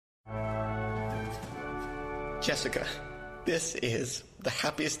Jessica, this is the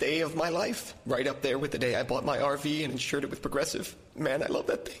happiest day of my life. Right up there with the day I bought my RV and insured it with Progressive. Man, I love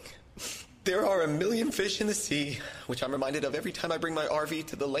that thing. There are a million fish in the sea, which I'm reminded of every time I bring my RV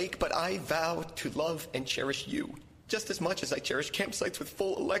to the lake, but I vow to love and cherish you just as much as I cherish campsites with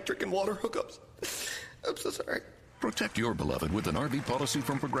full electric and water hookups. I'm so sorry. Protect your beloved with an RV policy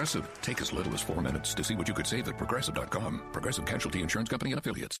from Progressive. Take as little as 4 minutes to see what you could save at Progressive.com. Progressive Casualty Insurance Company and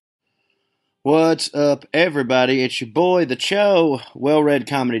Affiliates. What's up, everybody? It's your boy, The Cho,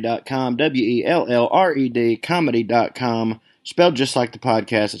 wellreadcomedy.com, W-E-L-L-R-E-D, comedy.com, spelled just like the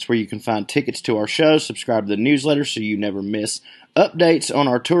podcast. It's where you can find tickets to our shows, subscribe to the newsletter so you never miss updates on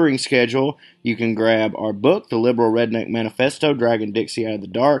our touring schedule. You can grab our book, The Liberal Redneck Manifesto, Dragging Dixie Out of the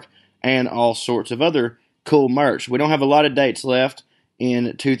Dark, and all sorts of other cool merch. We don't have a lot of dates left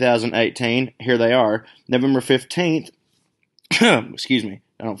in 2018. Here they are. November 15th, excuse me,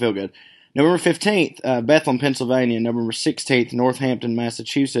 I don't feel good. November 15th, Bethlehem, Pennsylvania. November 16th, Northampton,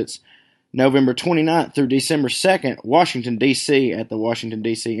 Massachusetts. November 29th through December 2nd, Washington, D.C. at the Washington,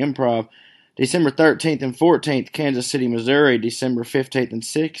 D.C. Improv. December 13th and 14th, Kansas City, Missouri. December 15th and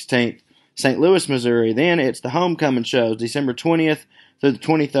 16th, St. Louis, Missouri. Then it's the homecoming shows, December 20th through the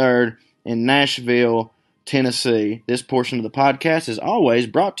 23rd in Nashville, Tennessee. This portion of the podcast is always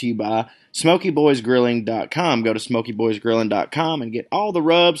brought to you by SmokyBoysGrilling.com. Go to SmokyBoysGrilling.com and get all the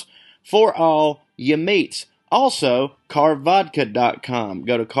rubs for all your meats. Also, CarveVodka.com.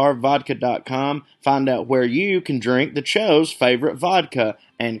 Go to CarveVodka.com, find out where you can drink the Cho's favorite vodka,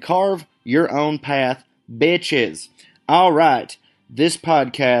 and carve your own path, bitches. All right, this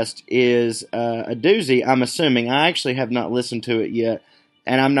podcast is a doozy, I'm assuming. I actually have not listened to it yet,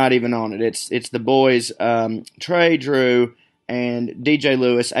 and I'm not even on it. It's the boys, Trey, Drew, and DJ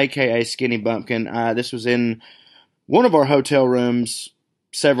Lewis, a.k.a. Skinny Bumpkin. This was in one of our hotel rooms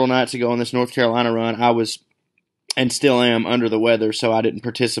several nights ago on this North Carolina run. I was, and still am, under the weather, so I didn't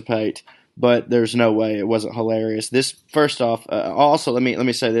participate, but there's no way it wasn't hilarious. This, first off, also, let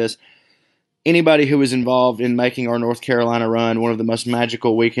me say this. Anybody who was involved in making our North Carolina run one of the most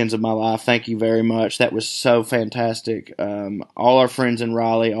magical weekends of my life, thank you very much. That was so fantastic. All our friends in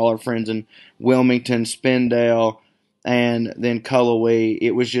Raleigh, all our friends in Wilmington, Spindale, and then Cullowhee.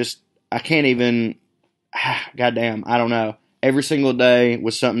 It was just, I can't even, goddamn, I don't know. Every single day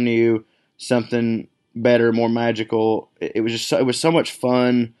was something new, something better, more magical. It was just, it was so much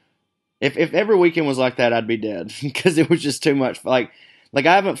fun. If every weekend was like that, I'd be dead because it was just too much. Like I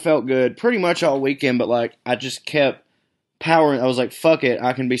haven't felt good pretty much all weekend, but like I just kept powering. I was like, fuck it,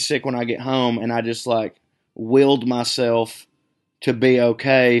 I can be sick when I get home, and I just like willed myself to be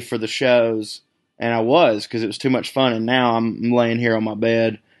okay for the shows, and I was, because it was too much fun. And now I'm laying here on my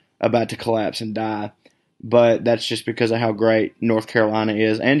bed about to collapse and die. But that's just because of how great North Carolina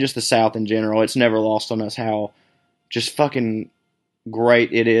is, and just the South in general. It's never lost on us how just fucking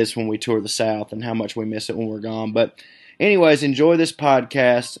great it is when we tour the South, and how much we miss it when we're gone. But anyways, enjoy this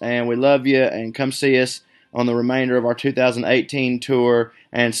podcast, and we love you, and come see us on the remainder of our 2018 tour,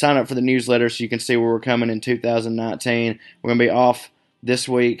 and sign up for the newsletter so you can see where we're coming in 2019. We're going to be off this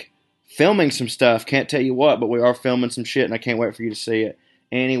week filming some stuff. Can't tell you what, but we are filming some shit, and I can't wait for you to see it.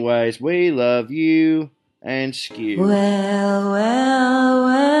 Anyways, we love you. And skew. Well,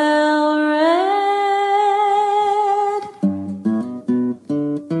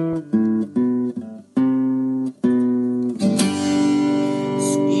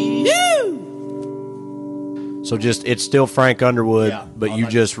 So just, it's still Frank Underwood, Yeah, but you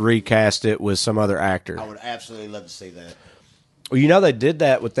just recast it with some other actor. I would absolutely love to see that. Well, you know they did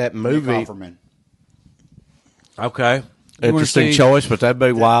that with that movie. Nick Offerman. Okay. Interesting choice, but that'd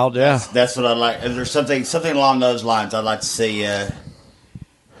be wild, yeah. That's what I'd like. If there's something along those lines, I'd like to see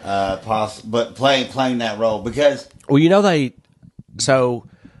but playing that role, because Well, you know Kevin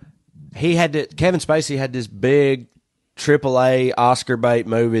Spacey had this big AAA Oscar bait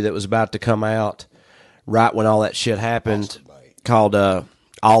movie that was about to come out right when all that shit happened, called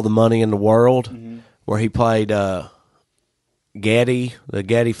All the Money in the World, where he played Getty,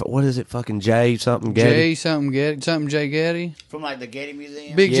 what is it, fucking Jay something Getty? Jay Getty. from like the Getty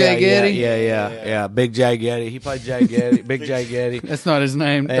Museum. Big Jay Getty. Yeah, Big Jay Getty. He played Jay Getty, Big Jay Getty. That's not his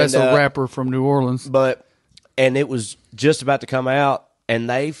name. That's a rapper from New Orleans. And it was just about to come out, and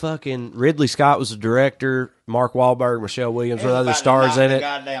Ridley Scott was the director, Mark Wahlberg, Michelle Williams, with other stars in it.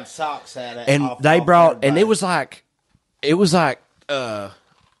 Goddamn socks at it. And it was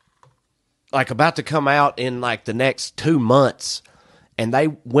like about to come out in like the next 2 months, and they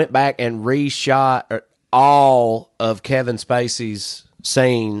went back and reshot all of Kevin Spacey's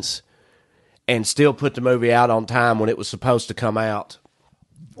scenes and still put the movie out on time when it was supposed to come out.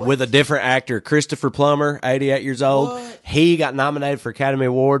 with a different actor, Christopher Plummer, 88 years old. What? He got nominated for Academy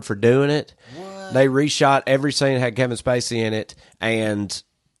Award for doing it. What? They reshot every scene that had Kevin Spacey in it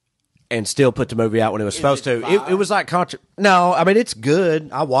and still put the movie out when it was supposed to. It was like no, I mean it's good.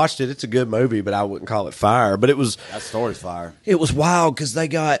 I watched it. It's a good movie, but I wouldn't call it fire. But it was That story's fire. It was wild because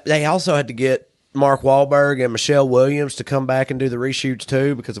they also had to get Mark Wahlberg and Michelle Williams to come back and do the reshoots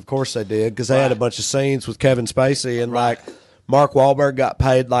too, because of course they did, because they had a bunch of scenes with Kevin Spacey and like Mark Wahlberg got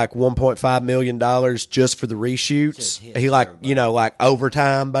paid like $1.5 million just for the reshoots. He like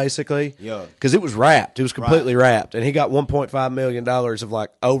overtime basically. Yeah. Because it was wrapped. It was completely wrapped. And he got $1.5 million of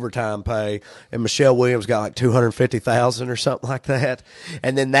like overtime pay. And Michelle Williams got like $250,000 or something like that.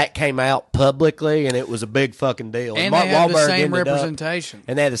 And then that came out publicly and it was a big fucking deal. And Mark they have the Wahlberg same ended up- representation.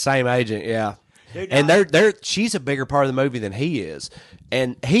 and they had the same agent, yeah. Dude, And she's a bigger part of the movie than he is.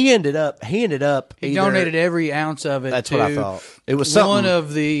 And he ended up He donated every ounce of it. That's to what I thought. It was something. one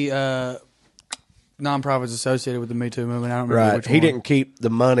of the nonprofits associated with the Me Too movement. I don't remember Right. which He one. didn't keep the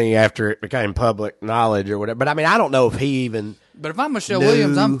money after it became public knowledge or whatever. But I mean, I don't know if he even. But if I'm Michelle No.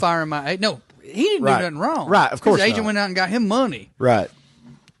 Williams, I'm firing my. No, he didn't Right. do nothing wrong. Right, of course His agent not. went out and got him money. Right.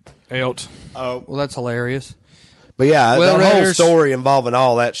 Well, that's hilarious. But yeah, Well, the whole Raiders- story involving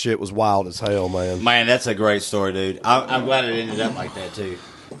all that shit was wild as hell, man. Man, that's a great story, dude. I'm glad it ended up like that too.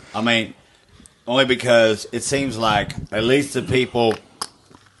 I mean, only because it seems like at least the people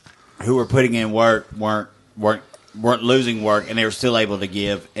who were putting in work weren't losing work, and they were still able to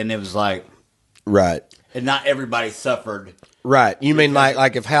give. And it was like, Right. and not everybody suffered. Right. You mean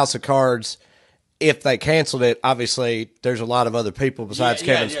like if House of Cards, if they canceled it, obviously there's a lot of other people besides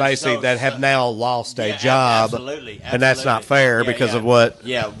Yeah, Kevin yeah, Spacey so- that have now lost a Yeah, job. absolutely, And that's not absolutely. fair Yeah, because yeah. of what.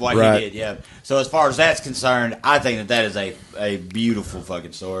 Yeah, what Right. he did. Yeah. So as far as that's concerned, I think that is a beautiful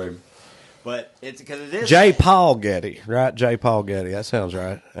fucking story. But it's because it is J. Paul Getty, right? J. Paul Getty. That sounds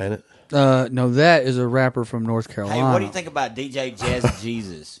right, ain't it? No, that is a rapper from North Carolina. Hey, what do you think about DJ Jazzy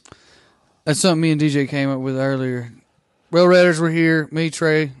Jesus? That's something me and DJ came up with earlier. Well, Redders were here. Me,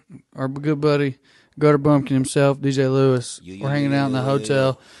 Trey, our good buddy, Gutter Bumpkin himself, DJ Lewis. We're hanging out in the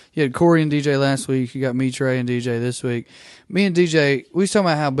hotel. You had Corey and DJ last week. You got me, Trey, and DJ this week. Me and DJ, we was talking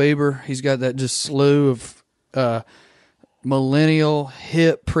about how Bieber, he's got that just slew of millennial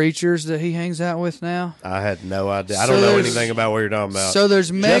hip preachers that he hangs out with now. I had no idea. I So don't know there's- anything about what you're talking about. So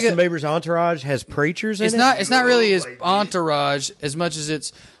there's mega. Justin Bieber's entourage has preachers in It's it? not really his entourage as much as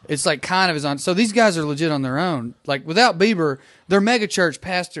it's like kind of his on. So these guys are legit on their own. Like without Bieber, they're mega church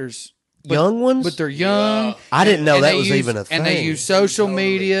pastors. Young ones? But they're young. I didn't know and that they was use- even a And they thing. use social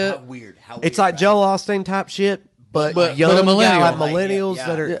media. Weird. It's like Joel Osteen type shit, but young a millennial. guy, like millennials Yeah,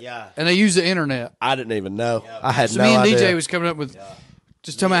 that are. yeah. And they use the internet. I didn't even know. I had So no me and idea. DJ was coming up with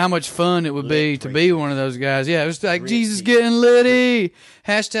just talking about how much fun it would be to be one of those guys. Yeah, it was like Jesus getting litty.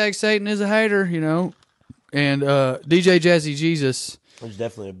 Hashtag Satan is a hater, you know. And DJ Jazzy Jesus There's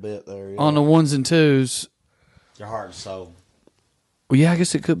definitely a bit there. Yeah. on the ones and twos. Your heart and soul. Well, yeah, I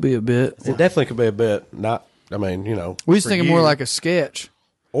guess it could be a bit. It definitely could be a bit. Not. I mean, you know. We was for thinking you. more like a sketch.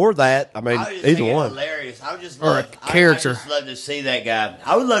 or that. I mean, I just either think one. it's hilarious. I would just Or a love, character. I just love to see that guy.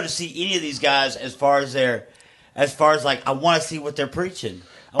 I would love to see any of these guys as far as like I want to see what they're preaching.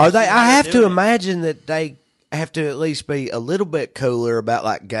 Are they? I have to imagine. imagine that they have to at least be a little bit cooler about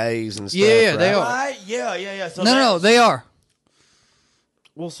like gays and stuff. Yeah, they right? are. Right? Yeah. So No, they are.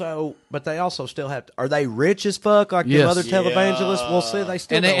 Well, so, but they also still have to. Are they rich as fuck like Yes. them other televangelists? We'll see. They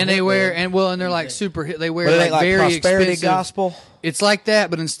still And they don't they hit wear them. and they're like super hit. They wear But like, they like very prosperity expensive gospel. It's like that,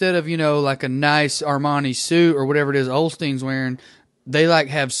 but instead of like a nice Armani suit or whatever it is Olstein's wearing, they like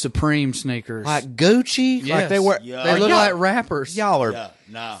have Supreme sneakers. Like Gucci, like Yes. they wear. Yeah. They Are look y'all- like rappers. Y'all are Yeah,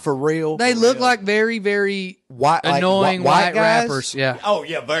 no. for real. They look like very, very White- like annoying white white guys? rappers. Yeah. Oh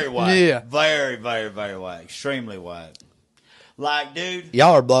yeah, very white. Yeah. Very, very, very white. Extremely white. Like, dude.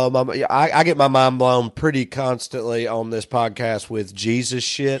 Y'all are blowing my mind. I get my mind blown pretty constantly on this podcast with Jesus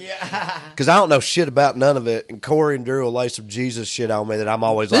shit. Because I don't know shit about none of it. And Corey and Drew will lay some Jesus shit on me that I'm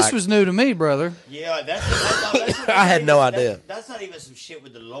always This like, was new to me, brother. Yeah, that's I had no idea. That's not even some shit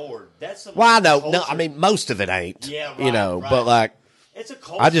with the Lord. That's some. well, I know. culture. No, I mean, most of it ain't. Yeah, You right, know, right. but like, it's a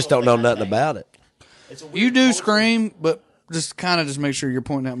I just don't know cultural nothing thing, I about think. it. It's a weird You do culture. scream, but just kind of just make sure you're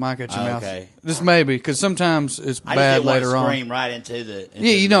pointing that mic at your mouth. Okay. Just maybe, because sometimes it's I just bad didn't want later to on. scream right into the. Into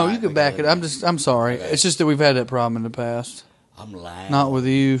Yeah, you the know, mic you can back it. because I'm sorry. It's just that we've had that problem in the past. I'm loud. Not with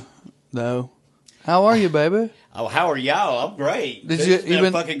you, though. How are you, baby? Oh, how are y'all? I'm great. Did This you has been even-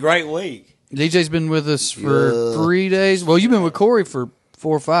 a fucking great week? DJ's been with us for 3 days. Well, you've been with Corey for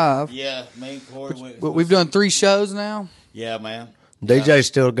 4 or 5. Yeah, me and Corey. But we've done 3 shows now. Yeah, man. DJ's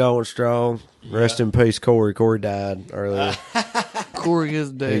still going strong. Rest in peace, Corey. Corey died earlier. Corey is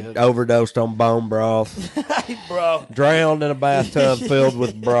He dead. overdosed on bone broth. Bro. Drowned in a bathtub filled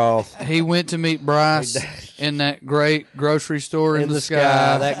with broth. He went to meet Bryce in that great grocery store in the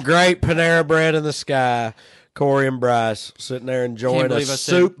sky. That great Panera Bread in the sky. Corey and Bryce sitting there enjoying a believe I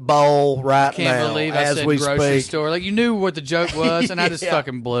said- soup bowl right Can't now believe I as said we grocery speak. store. Like, you knew what the joke was, and I just Yeah.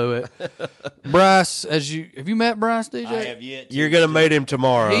 fucking blew it. Bryce, have you met Bryce, DJ? I have yet to. You're going to meet him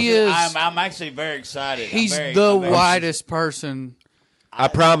tomorrow. He is. I'm actually very excited. He's I'm the very- whitest person. I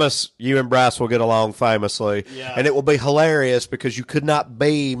promise you and Bryce will get along famously. Yeah. And it will be hilarious because you could not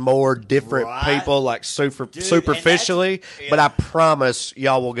be more different Right. people, like Dude, superficially. and that's- But I promise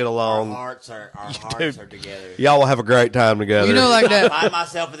y'all will get Our along. hearts are Dude. together. Y'all will have a great time together. You know, like I that. find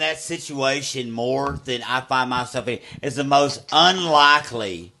myself in that situation more than I find myself in. It's the most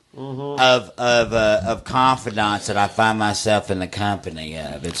unlikely of confidants that I find myself in the company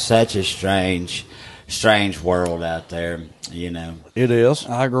of. It's such a strange world out there, you know, it is.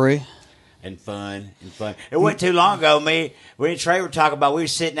 I agree. and fun. It wasn't too long ago. We and Trey were talking about. We were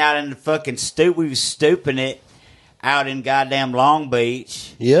sitting out in the fucking stoop. We was stooping it out in goddamn Long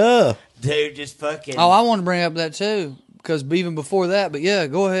Beach, Yeah. dude. Just fucking. Oh, I want to bring up that too, because even before that. But yeah,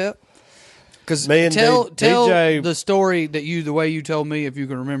 go ahead. Because Me and tell DJ the story the way you told me, if you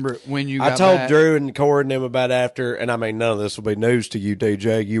can remember it, when you got I told back. Drew and Corey and them about after, and I mean, none of this will be news to you,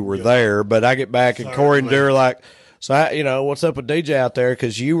 DJ. You were there, but I get back and Corey and Drew are like, so what's up with DJ out there?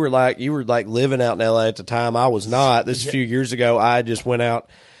 Because you were like living out in LA at the time. I was not. This is a few years ago. I just went out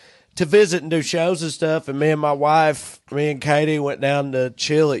to visit and do shows and stuff, and me and Katie went down to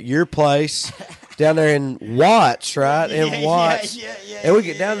chill at your place. Down there in Watts, right? In Watts. And we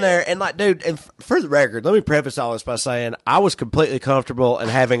get down there, and like, dude, and for the record, let me preface all this by saying I was completely comfortable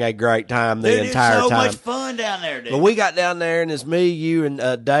and having a great time the dude, entire it's so time. much fun down there, dude. But we got down there, and it's me, you,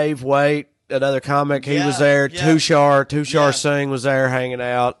 and Dave Waite, another comic. He Yeah, was there. yeah. Tushar Yeah. Singh was there hanging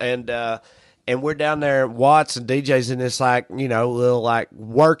out, and we're down there at Watts, and DJ's in this little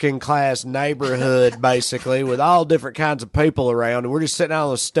working class neighborhood basically with all different kinds of people around, and we're just sitting out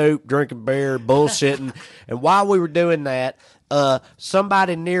on the stoop drinking beer, bullshitting. And while we were doing that,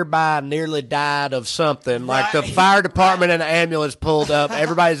 somebody nearby nearly died of something. Like the fire department and the ambulance pulled up.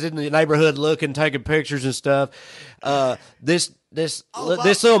 Everybody's in the neighborhood looking, taking pictures and stuff. This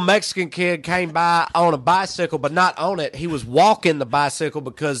little Mexican kid came by on a bicycle, but not on it. He was walking the bicycle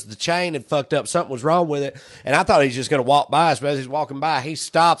because the chain had fucked up. Something was wrong with it. And I thought he was just going to walk by us, but as he's walking by, he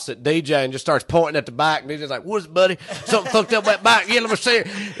stops at DJ and just starts pointing at the bike. And DJ's like, "What's it, buddy? Something fucked up with that bike. Yeah, let me see it."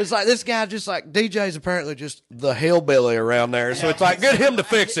 It's like this guy just like, DJ's apparently just the hillbilly around there. So it's like, get him to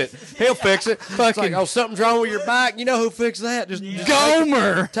fix it. He'll fix it. It's like, oh, something's wrong with your bike. You know who fixed that? Just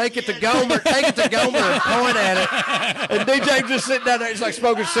Gomer. Take it to Gomer. Take it to Gomer and point at it. And DJ just sitting down there. He's like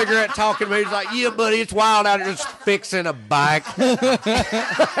smoking a cigarette, talking to me. He's like, "Yeah, buddy, it's wild out here just fixing a bike." And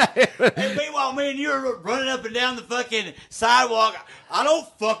meanwhile, me and you are running up and down the fucking sidewalk. I don't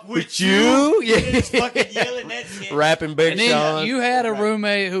fuck with you? Yeah. Just fucking yelling that shit. Rapping Big And then Sean. you had a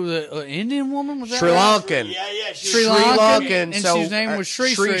roommate who was an Indian woman, was that Sri right? Lankan. Yeah. Sri Sri Lankan, Lankan. and So, his name was Shri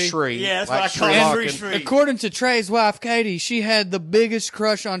Shri Shri. Shri. Yeah, that's like what Sri I call Lankan. it. Shri. According to Trey's wife, Katie, she had the biggest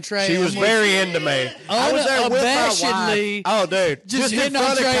crush on Trey. She was and very into me. I was there with my unabashedly wife. Oh, dude. just in hitting on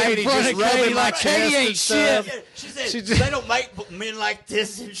front of Trey in Katie, front just of Katie rubbing my like, chest Katie and ain't stuff. shit. She said, She just- they don't make men like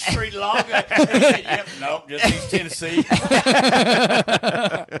this in Sri Lanka. And he said, yep, nope, just East Tennessee.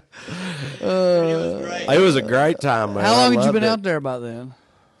 It was great. It was a great time, man. How long I had you loved been it. out there about then?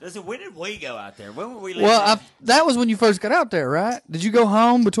 Listen, when did we go out there? When were we leaving? Well, that was when you first got out there, right? Did you go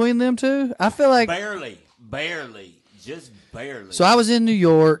home between them two? I feel like barely, just barely. so. I was in New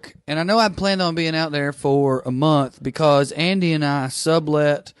York, and I know I planned on being out there for a month because Andy and I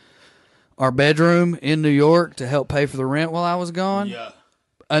sublet our bedroom in New York to help pay for the rent while I was gone. Yeah.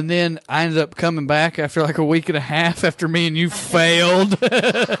 And then I ended up coming back after like a week and a half after me and you failed.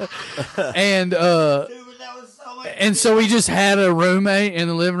 And Dude, that was so much. and so we just had a roommate in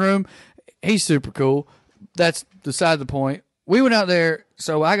the living room. He's super cool. That's beside the point. We went out there,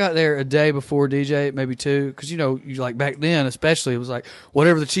 so I got there a day before DJ, maybe two, because you like back then, especially, it was like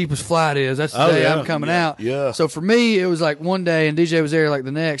whatever the cheapest flight is, that's the day yeah. I'm coming out. Yeah. So for me, it was like one day, and DJ was there like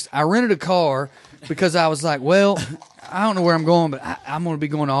the next. I rented a car because I was like, well, I don't know where I'm going, but I'm going to be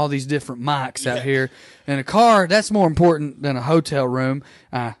going to all these different mics out here. And a car, that's more important than a hotel room,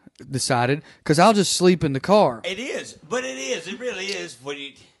 I decided, because I'll just sleep in the car. It is, but it is. It really is. When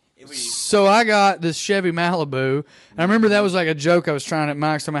you So I got this Chevy Malibu. And I remember that was like a joke I was trying at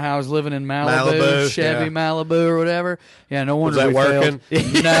Mike's talking about how I was living in Malibu, Chevy yeah. Malibu or whatever. Yeah, no wonder that we working?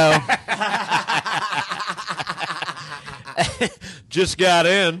 failed. No. Just got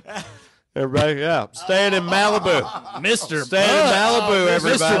in. Everybody, yeah. Staying in Malibu. Mr. Staying in Malibu,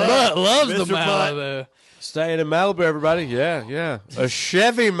 everybody. Mr. Butt loves the Mr. Butt. Malibu. Staying in Malibu, everybody. Yeah. A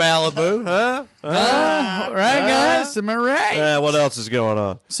Chevy Malibu, huh? Right, guys? Am I right? What else is going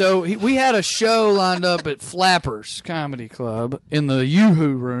on? So we had a show lined up at Flappers Comedy Club in the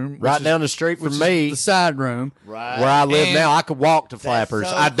Yoo-Hoo room. Right down the street from me. The side room. Right. Where I live And now, I could walk to Flappers.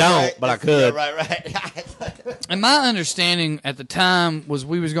 So I don't, correct. but I could. Yeah, right. And my understanding at the time was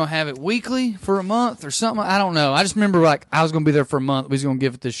we was going to have it weekly for a month or something. I don't know. I just remember like I was going to be there for a month. We was going to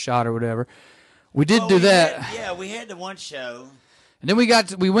give it this shot or whatever. We did do that. We had the one show. And then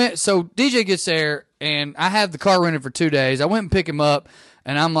we went, so DJ gets there, and I have the car rented for 2 days. I went and pick him up,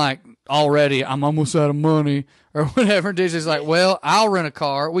 and I'm like, already, I'm almost out of money, or whatever. DJ's like, well, I'll rent a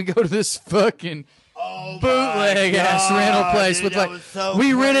car. We go to this fucking bootleg-ass rental place. Dude, with that like, was so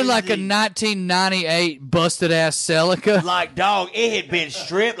we rented like a crazy. 1998 busted-ass Celica. Like, dog, it had been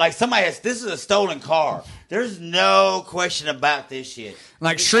stripped. Like, this is a stolen car. There's no question about this shit.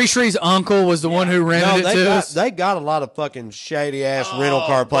 Like, Shri Shri's uncle was the one who rented it to us. They got a lot of fucking shady-ass rental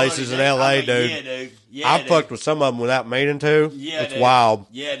car places in L.A., dude. Yeah, dude. Yeah, I dude. fucked with some of them without meaning to. Yeah, it's dude. wild.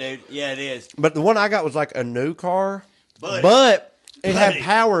 Yeah, dude. Yeah, it is. But the one I got was like a new car, Buddy. but it had Buddy.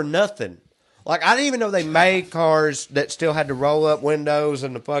 power nothing. Like, I didn't even know they made cars that still had to roll up windows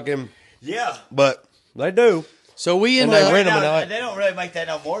and the fucking... Yeah. But they do. So we And ended they up... rent 'em and all that. They don't really make that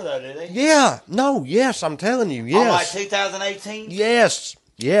no more, though, do they? Yeah. No, yes, I'm telling you, Oh, like yes. 2018? Yes.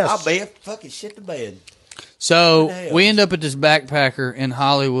 Yes. I'll bet. Fucking shit to bed. So What the hell? we end up at this backpacker in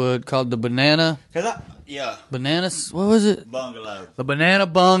Hollywood called the Banana... What was it? Bungalow. The Banana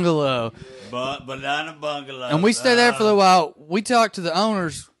Bungalow. Banana bungalow. And we stayed there for a little while. We talked to the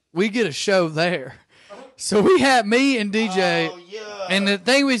owners. We get a show there. So we had me and DJ. Oh, yeah. And the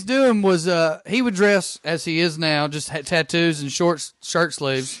thing we was doing was he would dress as he is now, just had tattoos and short shirt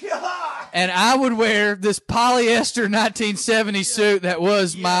sleeves. And I would wear this polyester 1970 suit that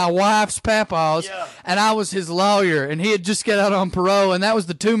was my wife's papa's, and I was his lawyer, and he had just got out on parole, and that was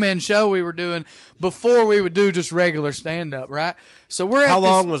the two-man show we were doing before we would do just regular stand-up, right? So we're at How this-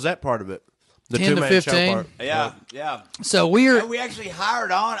 long was that part of it? The 10 to two-man show 15. part. Yeah. So we're And we actually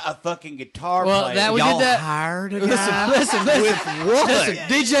hired on a fucking guitar well, player. that we Y'all did that. hired a Listen, guy? listen.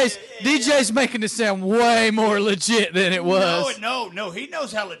 Listen, DJ's making it sound way more legit than it was. No. He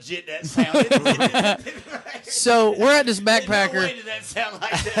knows how legit that sounded. So we're at this No backpacker. way did that sound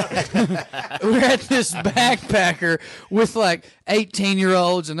like that. We're at this backpacker with like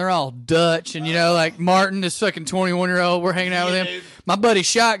 18-year-olds, and they're all Dutch, and like Martin, this fucking 21-year-old. We're hanging out with him. dude. My buddy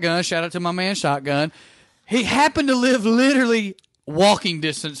Shotgun, shout out to my man Shotgun. He happened to live literally walking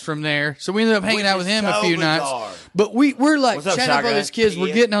distance from there, so we ended up hanging Which out with is him a so few bizarre. nights. But we're like What's up, chatting up all Shotgun? these kids. We're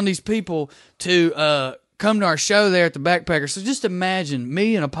Yeah. getting on these people to come to our show there at the backpacker. So just imagine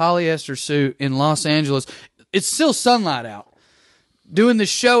me in a polyester suit in Los Angeles. It's still sunlight out. Doing this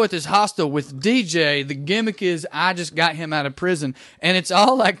show at this hostel with DJ. The gimmick is I just got him out of prison, and it's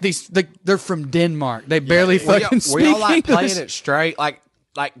all like these. They're from Denmark. They barely fucking Were speak y'all like English. playing it straight?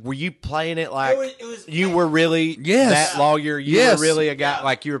 Like, were you playing it like It was- you were really Yes. that lawyer? You Yes. were really a guy,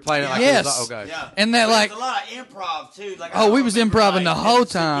 like you were playing it like Yes. it was, okay. Yeah. And that, But like- there's a lot of improv too. Like, Oh, we was improving the whole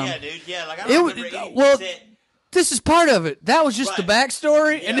this- time. Yeah, dude. Yeah, like I It don't was- remember any well, set. This is part of it. That was just the Right.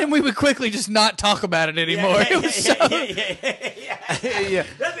 backstory, and Yeah. then we would quickly just not talk about it anymore. It was so. Yeah.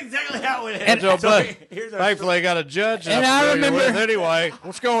 That's exactly how it And- is. So, Here's our thankfully, I got a judge, And I'm I familiar remember- with anyway.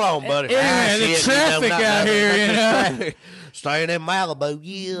 What's going on, buddy? Yeah, the traffic out here, Staying in Malibu,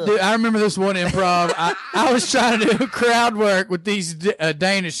 yeah. Dude, I remember this one improv. I was trying to do crowd work with these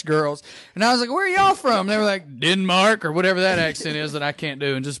Danish girls, and I was like, "Where are y'all from?" They were like, "Denmark" or whatever that accent is that I can't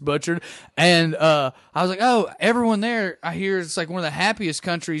do and just butchered. And I was like, "Oh, everyone there, I hear it's like one of the happiest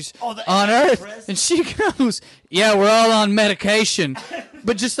countries Oh, the on American earth." press? And she goes, "Yeah, we're all on medication."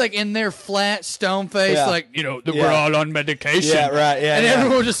 But just like in their flat stone face, Yeah. like, we're Yeah. all on medication. Yeah, right, yeah, And yeah.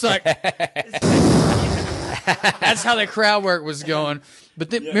 everyone was just like, that's how the crowd work was going.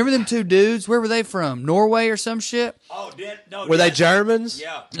 But remember them two dudes? Where were they from? Norway or some shit? Oh, no. Were they Germans?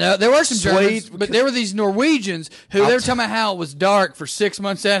 Yeah. No, there were some Germans, Swedes? but there were these Norwegians who they were talking about how it was dark for 6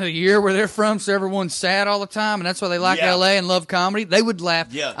 months out of the year where they're from, so everyone's sad all the time, and that's why they like Yeah. L.A. and love comedy. They would laugh.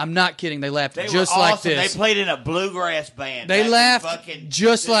 Yeah. I'm not kidding. They laughed They just were like awesome. this. They played in a bluegrass band. They Back in laughed fucking-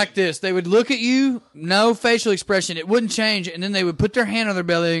 just dude. like this. They would look at you, no facial expression. It wouldn't change, and then they would put their hand on their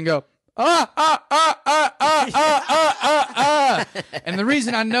belly and go, And the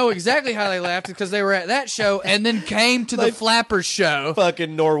reason I know exactly how they laughed is because they were at that show and then came to the Flappers show.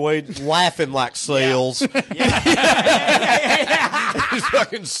 Fucking Norway laughing like seals. These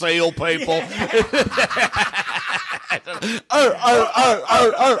fucking seal people.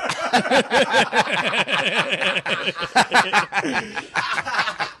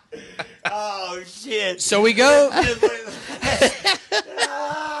 Oh shit! So we go.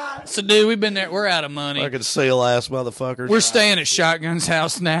 So, dude, we've been there. We're out of money. Fucking seal ass motherfuckers. We're staying at Shotgun's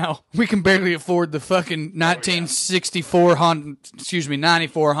house now. We can barely afford the fucking 1964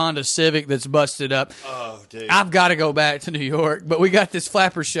 94 Honda Civic that's busted up. Oh, dude. I've got to go back to New York, but we got this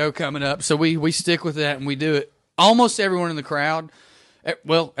Flapper show coming up, so we stick with that and we do it. Almost everyone in the crowd,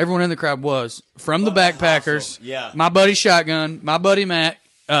 well, everyone in the crowd was from the Backpackers. Yeah. My buddy Shotgun, my buddy Matt,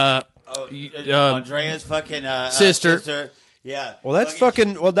 Andrea's fucking sister. Yeah. Well,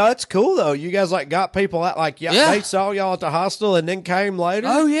 that's cool though. You guys like got people out like Yeah. they saw y'all at the hostel and then came later.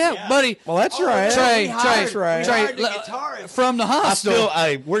 Oh yeah, buddy. Well, that's right. Trey, That's right. from the hostel.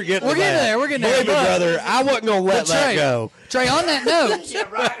 We're getting We're to getting that. there. We're getting there. Believe me, brother. I wasn't gonna let that Trey, go. Trey, on that note, Yeah,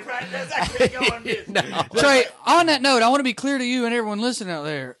 right. That's actually going. Trey, on that note, I want to be clear to you and everyone listening out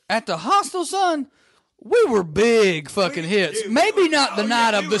there. At the hostel, son, we were big fucking hits. Maybe not the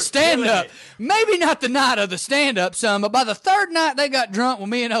night of the stand-up. Maybe not the night of the stand-up, son, but by the third night, they got drunk with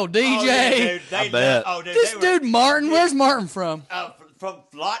me and old DJ. Oh, yeah, dude. I bet. This dude, Martin, where's Martin from? From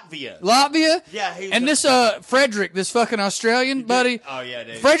Latvia. Latvia? Yeah, he was and this Frederick, this fucking Australian buddy. Oh yeah,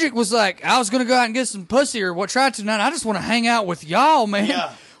 dude. Frederick was like, I was gonna go out and get some pussy or what? Try tonight. I just want to hang out with y'all, man.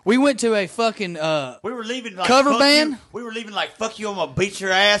 Yeah. We went to a fucking we were leaving like cover fuck band. You. We were leaving like fuck you. I'm gonna beat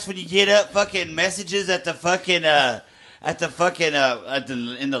your ass when you get up. Fucking messages at the fucking in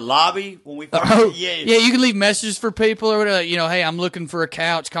the lobby when we. Yeah, you can leave messages for people or whatever. You know, hey, I'm looking for a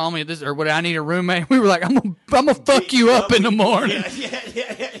couch. Call me at this or what? I need a roommate. We were like, I'm gonna fuck you up in the morning. Yeah.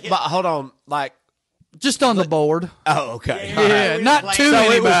 But hold on, like. Just on the board. Oh, okay. Yeah, not to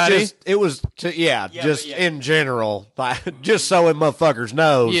anybody. It was in general, like, just so it motherfuckers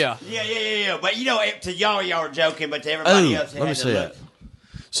knows. Yeah. Yeah. But you know, to y'all were joking, but to everybody else, let me see it.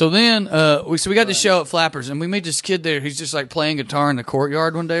 So then, we got the show at Flappers, and we meet this kid there. He's just like playing guitar in the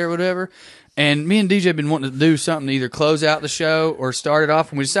courtyard one day or whatever. And me and DJ have been wanting to do something to either close out the show or start it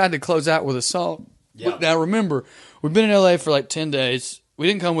off, and we decided to close out with a song. Yeah. Now remember, we've been in LA for like 10 days. We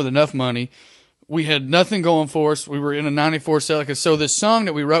didn't come with enough money. We had nothing going for us. We were in a 94 Celica. So this song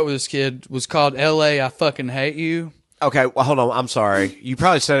that we wrote with this kid was called L.A. I Fucking Hate You. Okay, well, hold on. I'm sorry. You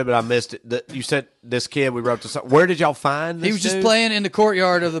probably said it, but I missed it. You said this kid, we wrote the song. Where did y'all find this He was just dude? playing in the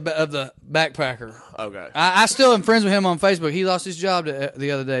courtyard of the Backpacker. Okay. I still am friends with him on Facebook. He lost his job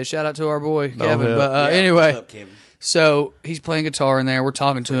the other day. Shout out to our boy, Kevin. yeah. But anyway, What's up, Kevin? so he's playing guitar in there. We're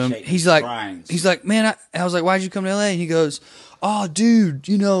talking to him. He's like, man, I was like, why'd you come to L.A.? And he goes, oh, dude,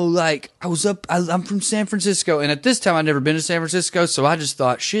 you know, like, I'm from San Francisco. And at this time, I'd never been to San Francisco, so I just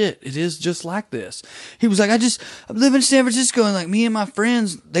thought, shit, it is just like this. He was like, I live in San Francisco, and, like, me and my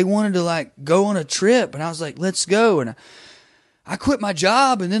friends, they wanted to, like, go on a trip. And I was like, let's go. And I quit my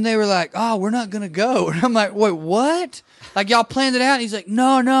job, and then they were like, oh, we're not going to go. And I'm like, wait, what? Like, y'all planned it out? And he's like,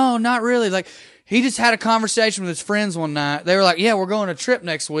 no, not really. Like, he just had a conversation with his friends one night. They were like, yeah, we're going on a trip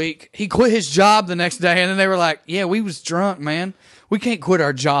next week. He quit his job the next day, and then they were like, yeah, we was drunk, man. We can't quit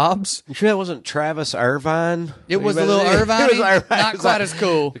our jobs. You sure that wasn't Travis Irvine? It was a little Irvine. It was Irvine. Not quite as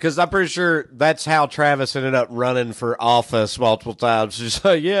cool. Because I'm pretty sure that's how Travis ended up running for office multiple times. Just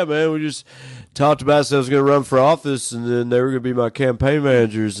like, yeah, man, we just talked about I was going to run for office, and then they were going to be my campaign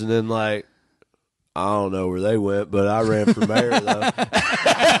managers, and then, like, I don't know where they went, but I ran for mayor, though.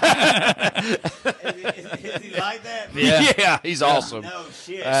 Is he like that? Yeah, he's awesome. No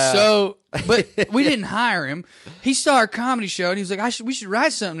shit. But we didn't hire him. He saw our comedy show, and he was like, we should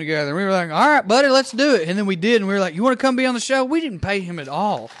write something together. And we were like, all right, buddy, let's do it. And then we did, and we were like, you want to come be on the show? We didn't pay him at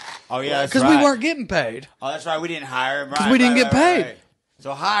all. Oh, yeah, because we weren't getting paid. Oh, that's right. We didn't hire him. Because we didn't get paid. Right.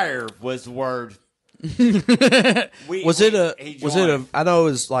 So hire was the word. Was it a? I know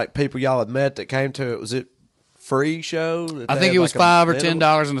it was like people y'all had met that came to it. Was it free show? I think it was $5 or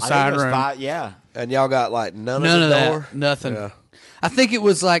 $10 in the side room. Yeah, and y'all got like none of the door? that. Nothing. Yeah. I think it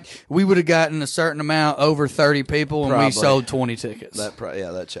was like we would have gotten a certain amount over 30 people, and we sold 20 tickets.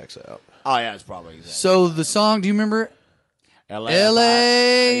 That checks out. Oh yeah, it's probably exactly. So the song, do you remember it?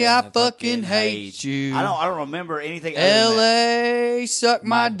 L.A. I fucking hate you. I don't remember anything. L.A. suck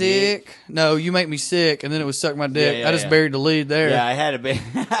my dick. No, you make me sick, and then it was suck my dick. Yeah, I just buried the lead there. Yeah, I had to be.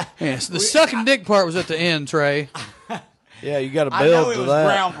 Yes, the sucking dick part was at the end, Trey. Yeah, you got to I build know it to was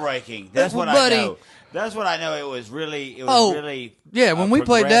that. groundbreaking. That's what buddy. I know. That's what I know. It was really. Yeah, when we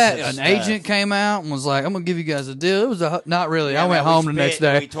played that, an progressive agent stuff. came out and was like, "I'm gonna give you guys a deal." It was not really. Yeah, I went man, home we the next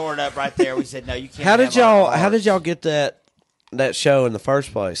spit, day. We tore it up right there. We said, "No, you can't." How did have our y'all art." get that show in the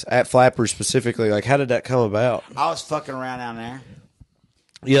first place at Flappers specifically? Like, how did that come about? I was fucking around down there.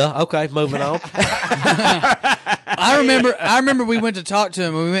 Yeah. Okay. Moving on. I remember we went to talk to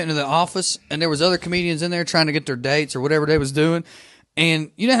him and we went into the office and there was other comedians in there trying to get their dates or whatever they was doing.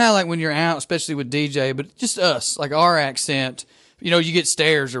 And you know how like when you're out, especially with DJ, but just us, like our accent, you know, you get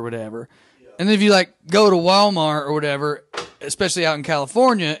stares or whatever. And then if you like go to Walmart or whatever, especially out in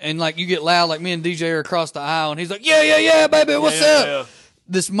California, and like you get loud, like me and DJ are across the aisle, and he's like, yeah, baby, what's up? Yeah.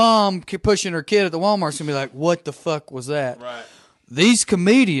 This mom pushing her kid at the Walmart's gonna be like, what the fuck was that? Right. These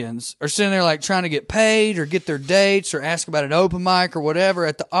comedians are sitting there like trying to get paid or get their dates or ask about an open mic or whatever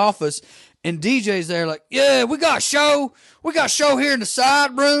at the office. And DJ's there like, yeah, we got a show. We got a show here in the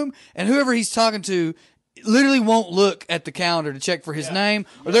side room. And whoever he's talking to literally won't look at the calendar to check for his name.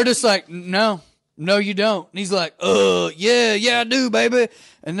 Or they're just like, no, you don't. And he's like, yeah, I do, baby.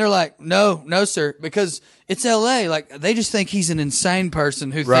 And they're like, no, sir. Because it's L.A. Like, they just think he's an insane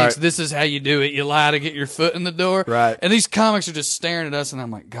person who thinks this is how you do it. You lie to get your foot in the door. Right. And these comics are just staring at us. And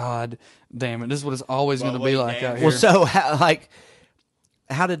I'm like, God damn it. This is what it's always going to be like out here. Well, so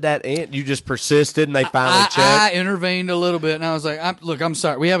how did that end? You just persisted and they finally checked? I intervened a little bit, and I was like, I'm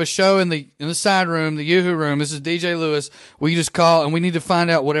sorry. We have a show in the side room, the Yoo-Hoo room. This is DJ Lewis. We just call, and we need to find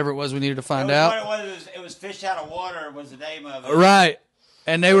out whatever it was we needed to find out. It was Fish Out of Water was the name of it. Right.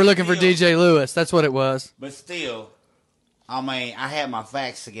 And they were looking for DJ Lewis. That's what it was. But still, I mean, I had my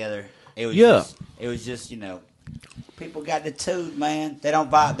facts together. It was just, you know, people got the toot, man. They don't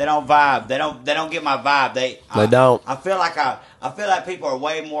vibe. They don't get my vibe. They don't. I feel like people are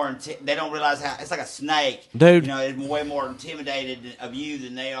way more. They don't realize how it's like a snake, dude. You know, it's way more intimidated of you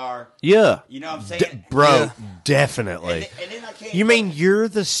than they are. Yeah, you know what I'm saying, bro. Yeah. Definitely. And then I can't. You mean you're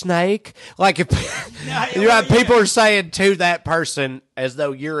the snake? Like if people are saying to that person as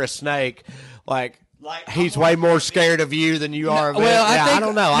though you're a snake, like he's way more scared of you than you are of him. Well, I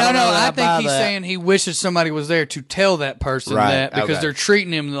don't know. I think he's saying he wishes somebody was there to tell that person that because they're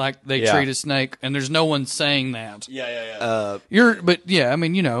treating him like they treat a snake, and there's no one saying that. Yeah. But I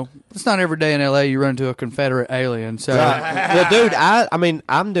mean, you know, it's not every day in LA you run into a Confederate alien. So, well, dude, I mean,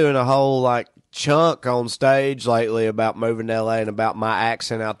 I'm doing a whole chunk on stage lately about moving to LA and about my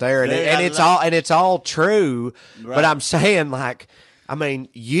accent out there, and it's all true. Right. But I'm saying I mean,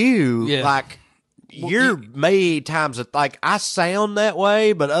 you're me times I sound that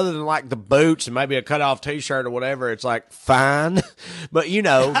way, but other than the boots and maybe a cut off T-shirt or whatever, it's fine. But you're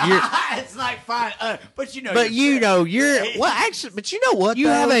it's fine. But but you know what? You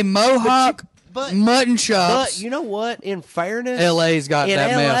have a mohawk. Mutton chops. But you know what? In fairness, LA's got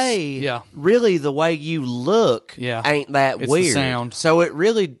that LA, mess. Yeah. Really, the way you look ain't that it's weird. The sound. So it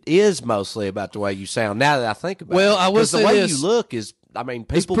really is mostly about the way you sound. Now that I think about it. Well, I will say the way this. you look is, I mean,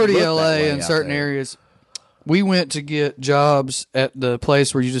 people it's pretty look LA that way in certain areas. We went to get jobs at the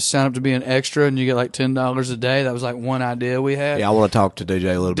place where you just sign up to be an extra and you get $10 a day. That was one idea we had. Yeah, I want to talk to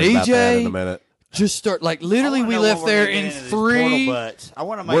DJ a little bit about that in a minute. Just start literally we left there in 3. I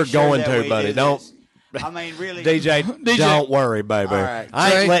want to make we're sure going that to, buddy. Don't. I mean, really, DJ, don't worry, baby. Right.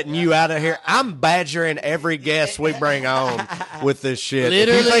 I ain't letting you out of here. I'm badgering every guest we bring on with this shit.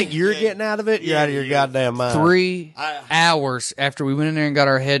 Literally, if you think you're getting out of it, you're out of your goddamn mind. 3 hours after we went in there and got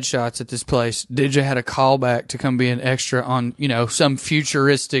our headshots at this place, DJ had a call back to come be an extra on, some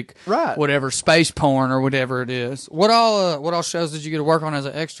futuristic, whatever, space porn or whatever it is. What all shows did you get to work on as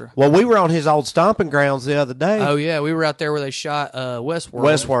an extra? Well, we were on his old stomping grounds the other day. Oh, yeah. We were out there where they shot Westworld.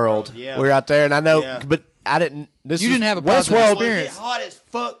 Westworld. Yeah. We were out there, and I know... Yeah. But I didn't. You didn't have a Westworld experience. Hot as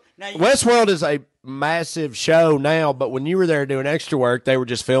fuck. Westworld is a massive show now, but when you were there doing extra work, they were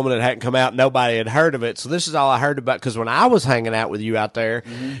just filming it. Hadn't come out. Nobody had heard of it. So this is all I heard about. Because when I was hanging out with you out there,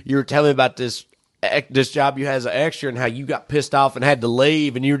 you were telling me about this job you had as an extra and how you got pissed off and had to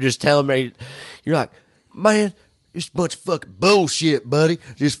leave. And you were just telling me, you're like, man, it's a bunch of fucking bullshit, buddy.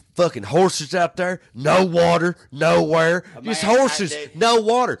 Just fucking horses out there, no water, nowhere. Just horses, no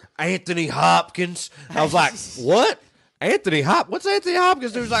water. Anthony Hopkins. I was like, what? Anthony Hopkins? What's Anthony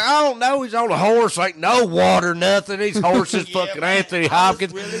Hopkins? He was like, I don't know. He's on a horse. Ain't no water, nothing. These horses, fucking man, Anthony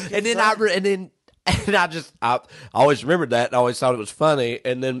Hopkins. Really and I always remembered that and I always thought it was funny.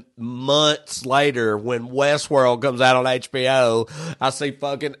 And then months later, when Westworld comes out on HBO, I see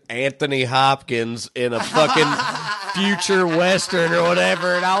fucking Anthony Hopkins in a fucking future Western or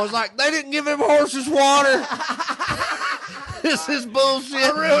whatever. And I was like, they didn't give him horses water. This is bullshit.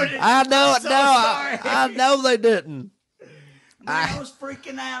 I ruined it. I know it. I know they didn't. I was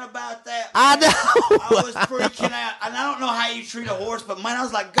freaking out about that. I Man. know. I was freaking out. And I don't know how you treat a horse, but man, I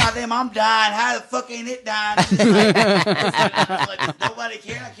was like, goddamn, I'm dying. How the fuck ain't it dying? I was like, nobody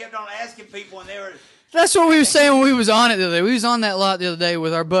cared. I kept on asking people, and they were... That's what we were saying when we was on it the other day. We was on that lot the other day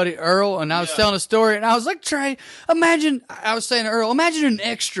with our buddy Earl, and I was telling a story, and I was like, Trey, I was saying to Earl, imagine an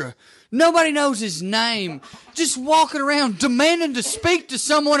extra. Nobody knows his name. Just walking around demanding to speak to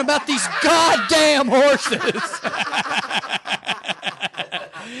someone about these goddamn horses.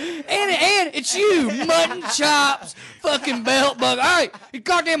 and it's you, mutton chops, fucking belt bug. All right, these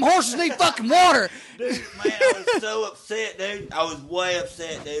goddamn horses need fucking water. Dude, man, I was so upset, dude. I was way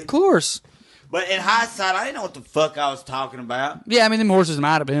upset, dude. Of course. But in hindsight, I didn't know what the fuck I was talking about. Yeah, I mean, them horses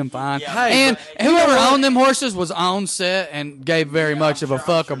might have been fine. Yeah, and whoever owned them horses was on set and gave very much of a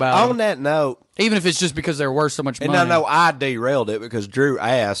fuck about On them. that note, Even if it's just because they're worth so much money. and no, I derailed it because Drew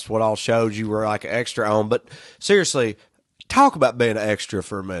asked what all shows you were like an extra on. But seriously, talk about being an extra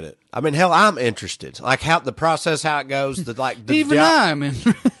for a minute. I mean, hell, I'm interested. Like how the process, how it goes. The Even I mean.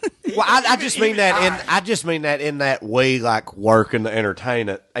 Well, I just mean that in that we like work in the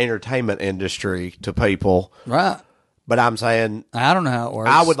entertainment industry to people. Right. But I'm saying I don't know how it works.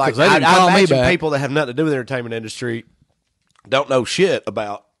 I would like. 'cause they didn't I call me imagine back. people that have nothing to do with the entertainment industry don't know shit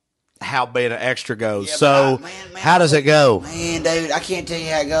about how being an extra goes. Yeah, so but how does it go? Man, dude, I can't tell you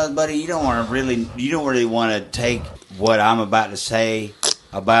how it goes, buddy. You don't really want to take what I'm about to say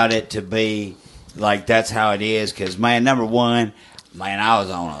about it to be like that's how it is. Because man, number one. Man, I was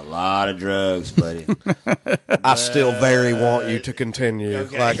on a lot of drugs, buddy. I still very want you to continue.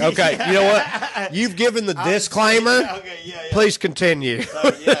 Okay. Like, okay, you know what? You've given the disclaimer. Okay, yeah. Please continue.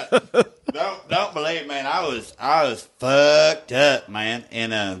 So, yeah. Don't believe, man. I was fucked up, man.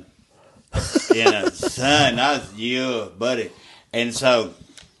 In a son. I was buddy. And so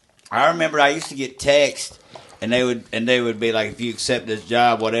I remember I used to get texts, and they would be like, if you accept this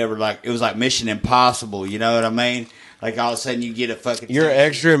job, whatever. Like it was like Mission Impossible. You know what I mean? Like all of a sudden you get a fucking. You're an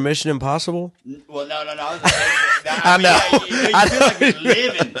extra in Mission Impossible? Well, no. I know. Yeah, you feel like you're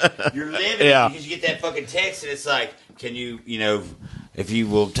living. You're living Yeah. because you get that fucking text and it's like, can you, if you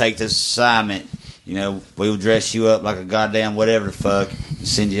will take this assignment, we'll dress you up like a goddamn whatever the fuck and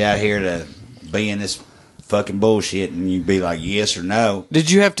send you out here to be in this fucking bullshit, and you'd be like yes or no. Did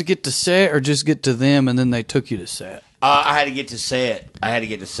you have to get to set or just get to them and then they took you to set? I had to get to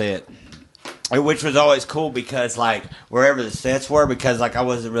set. Which was always cool because, like, wherever the sets were, because, like, I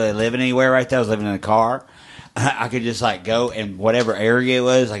wasn't really living anywhere right there. I was living in a car. I could just, like, go and whatever area it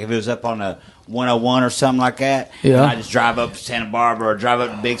was, like, if it was up on a 101 or something like that, yeah. I just drive up to Santa Barbara or drive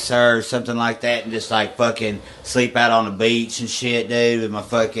up to Big Sur or something like that and just, like, fucking sleep out on the beach and shit, dude, with my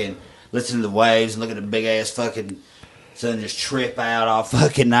fucking, listen to the waves and look at the big-ass fucking sun just trip out all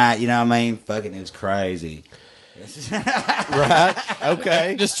fucking night, you know what I mean? Fucking, it was crazy. Right.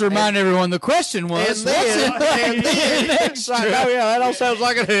 Okay. Just to remind everyone, the question was, And then it's like, oh yeah, that all sounds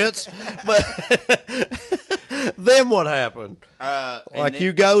like it hits. But then what happened?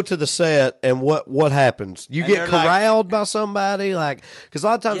 You go to the set, and what happens? You get corralled by somebody, like because a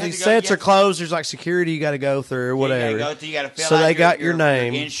lot of times these sets are closed. There's like security you got to go through or whatever. You got to fill so out they got your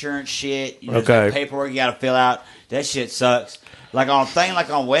name, your insurance shit. Okay. Paperwork you got to fill out. That shit sucks. Like on a thing like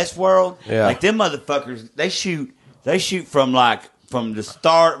on Westworld, like them motherfuckers, they shoot from the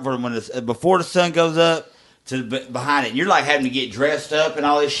start before the sun goes up to behind it. And you're like having to get dressed up and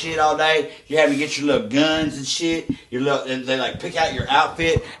all this shit all day. You're having to get your little guns and shit. And they like pick out your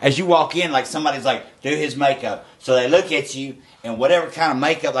outfit as you walk in. Like somebody's like do his makeup, so they look at you and whatever kind of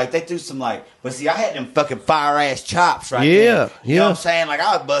makeup. Like they do some like. But see, I had them fucking fire ass chops right there. You know what I'm saying? Like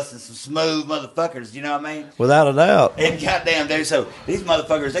I was busting some smooth motherfuckers. You know what I mean? Without a doubt. And goddamn, dude. So these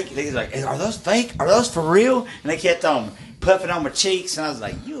motherfuckers, they like, are those fake? Are those for real? And they kept on puffing on my cheeks, and I was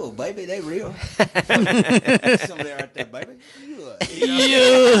like, "You, baby, they real." Somebody right there, baby.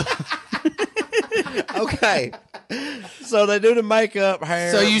 yeah. Okay. So they do the makeup,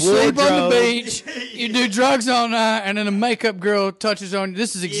 hair. So you sleep on the wardrobe. beach, you do drugs all night, and then a makeup girl touches on you.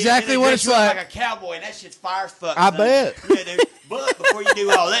 This is exactly what it's like. Like a cowboy, and that shit's fire as fuck. I bet. Yeah, dude. But before you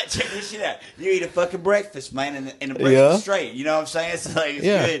do all that, check this shit out. You eat a fucking breakfast, man, and a breakfast straight. You know what I'm saying? It's like it's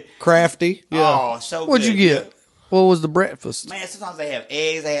good. Crafty. Yeah. Oh, so What'd good. you get? What was the breakfast? Man, sometimes they have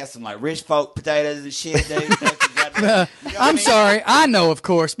eggs. They have some like rich folk potatoes and shit, dude. You know I'm sorry, I know, of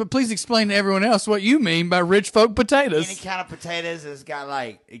course, but please explain to everyone else what you mean by rich folk potatoes. Any kind of potatoes that's got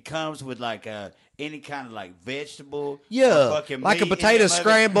like it comes with like any kind of like vegetable. Yeah, or fucking like a meat in potato that mother-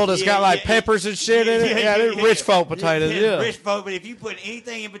 scrambled that's got like peppers and shit in it. Yeah, they're rich folk potatoes. Yeah. Rich folk. But if you put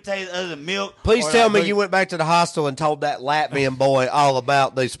anything in potatoes other than milk, Please or tell like me you went back to the hostel and told that Latvian boy all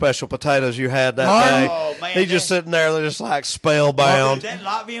about these special potatoes you had that Oh, day. man, He's just sitting there, just like spellbound. Dude, that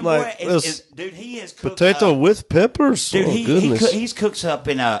Latvian Like, boy this is dude. He has cooked Potato with peppers. Dude, oh, goodness. he's cooks up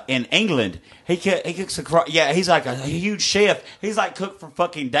in England. He cooks across. Yeah, he's like a huge chef. He's like cooked for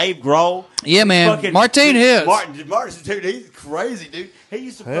fucking Dave Grohl. Yeah, man. Fucking- Martin Hitz. Martin, dude, he's crazy, dude. He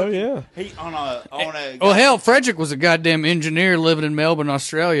used to. Hell fucking, yeah. He on a. Well, hell, Frederick was a goddamn engineer living in Melbourne,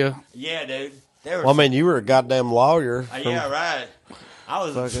 Australia. Yeah, dude. There was, Well, I mean, you were a goddamn lawyer. yeah, right. I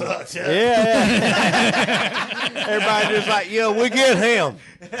was fucked up. Yeah. Everybody just like, yeah, we get him.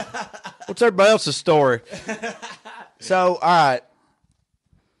 What's everybody else's story? So, all right.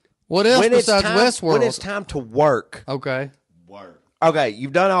 What else besides Westworld? When it's time to work. Okay. Work. Okay,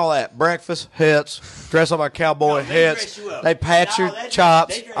 you've done all that. Breakfast, hits, dress up like cowboy, No, they hits. dress you up. They pat No, your they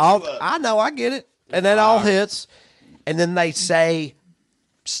chops. dress All, you up. I know, I get it. And then all hits. And then they say,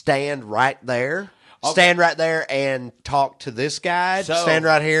 stand right there. Okay. Stand right there and talk to this guy. So- Stand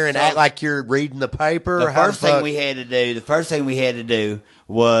right here and so- act like you're reading the paper. The How first the thing fuck- we had to do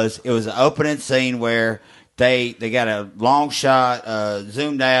was it was an opening scene where they got a long shot,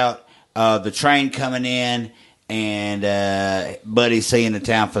 zoomed out, the train coming in, and Buddy seeing the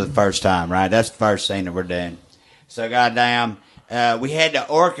town for the first time. Right, that's the first scene that we're doing. So goddamn, we had to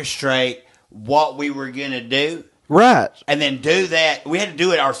orchestrate what we were gonna do. Right. And then do that. We had to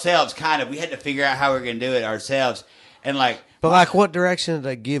do it ourselves, kind of. We had to figure out how we were going to do it ourselves. And like, But like, what direction did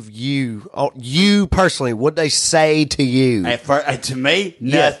they give you? Oh, you personally, what they say to you? at first, to me,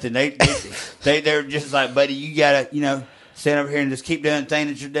 nothing. They're just like, buddy, you gotta, stand over here and just keep doing the thing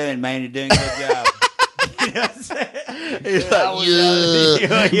that you're doing, man. You're doing a good job. You know what I'm saying? It's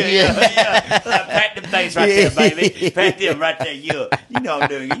like, yeah. Pat them things right there, baby. Pat them right there. You know what I'm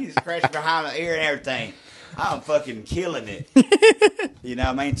doing. You just scratch behind the ear and everything. I'm fucking killing it. You know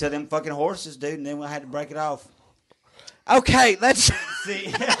what I mean? To them fucking horses, dude, and then we had to break it off. Okay, that's.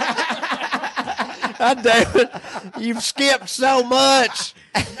 See? God damn it. You've skipped so much.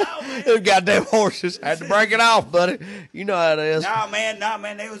 Those goddamn horses. Had to break it off, buddy. You know how it is. No,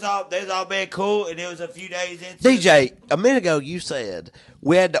 man. They was all being cool, and it was a few days into DJ, a minute ago you said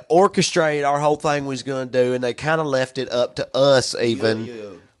we had to orchestrate our whole thing we was going to do, and they kind of left it up to us even. Yeah.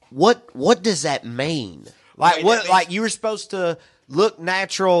 What does that mean? Like Wait, what? that means- Like you were supposed to look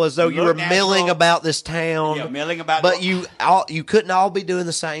natural, as though you were Look milling natural. about this town. Yeah, milling about- But you couldn't all be doing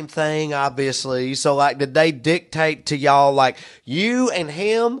the same thing, obviously. So like, did they dictate to y'all like you and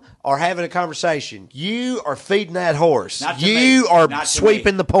him are having a conversation? You are feeding that horse. Not to You me. are Not to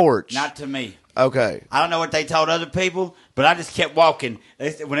sweeping me. the porch. Not to me. Okay. I don't know what they told other people, but I just kept walking.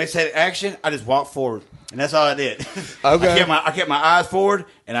 When they said action, I just walked forward, and that's all I did. Okay. I kept my eyes forward,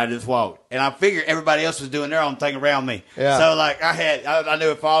 and I just walked. And I figured everybody else was doing their own thing around me. Yeah. So like I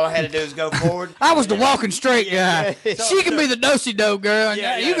knew if all I had to do was go forward. I was the walking straight guy. yeah. She can be the do-si-do girl, and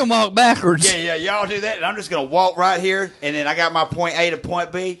Yeah, you yeah. can walk backwards. Yeah, y'all do that, and I'm just gonna walk right here, and then I got my point A to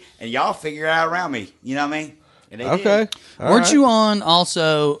point B, and y'all figure it out around me. You know what I mean? And they Okay. did. Weren't you on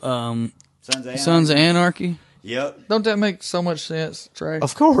also Sons of Anarchy? Yep. Don't that make so much sense, Trey?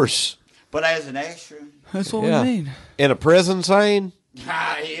 Of course. But as an extra. That's what Yeah. we need. In a prison scene?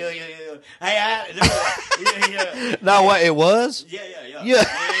 Ah, yeah. Hey, No, what it was? Yeah. Yeah.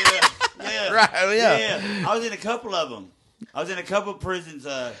 Yeah. Right, yeah. I was in a couple of them. I was in a couple of prisons.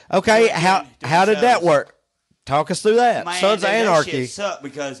 Okay, doing how did that shows. work? Talk us through that. Man, Sons of dude, that Anarchy. shit sucked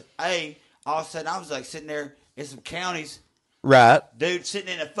because all of a sudden I was like sitting there in some counties, Right. dude,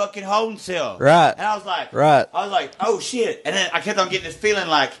 sitting in a fucking holding cell. Right. And I was like, Right. oh shit. And then I kept on getting this feeling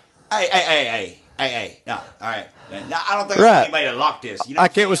like, hey. No, all right. No, I don't think Right. anybody to lock this. You know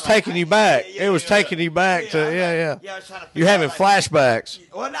Like what I'm it was saying? taking you back. Yeah, It was yeah. taking you back to, I was yeah. like- I was trying to You're figure having out, like, flashbacks.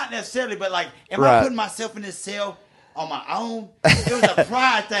 well, not necessarily, but like, am Right. I putting myself in this cell on my own? It was a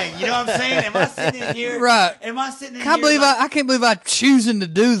pride thing. You know what I'm saying? Am I sitting in here? Right. Am I sitting in Can't here? believe like, I can't believe I'm choosing to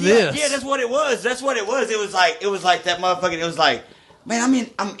do this. Yeah, that's what it was. That's what it was. It was like that motherfucking. It was like, man,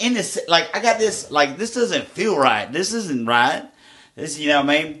 I'm in this. Like, I got this. Like, this doesn't feel right. This isn't right. This, you know what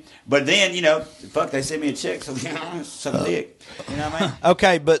I mean? But then, fuck, they sent me a check, so suck a dick. You know what I mean?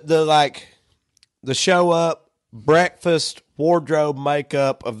 Okay, but the show up, breakfast, wardrobe,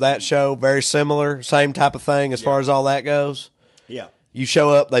 makeup of that show, very similar, same type of thing as far as all that goes. Yeah. You show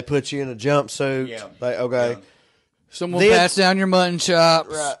up, they put you in a jumpsuit. Yeah. Okay. Yeah. Someone Then- pats down your mutton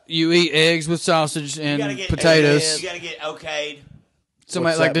chops. Right. You eat eggs with sausage You gotta and get potatoes. You gotta get okayed.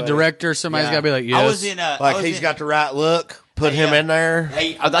 Somebody What's like that, the buddy? director, somebody's Yeah. got to be like, yes. I was in Like he's got the right look, put him in there.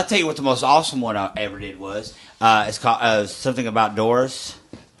 Hey, I'll tell you what the most awesome one I ever did was. It's called Something About Doris.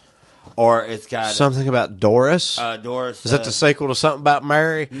 Or it's got Something About Doris. Doris. Is that the sequel to Something About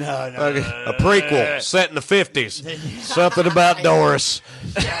Mary? No. A prequel set in the 50s. Something About Doris.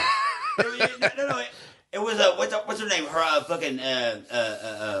 No. It was what's her name? Her fucking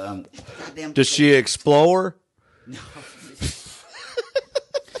goddamn. Does she explore?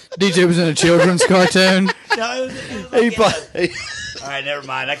 DJ was in a children's cartoon. No, it was all right, never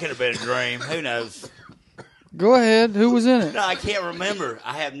mind. That could have been a dream. Who knows? Go ahead. Who was in it? No, I can't remember.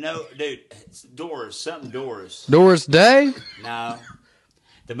 I have no dude. It's Doris, something Doris. Doris Day. No,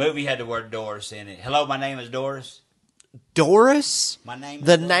 the movie had the word Doris in it. Hello, my name is Doris. Doris? My name.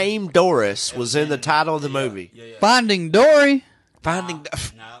 The name Doris was in the title of the movie. Yeah. Finding Dory. Finding.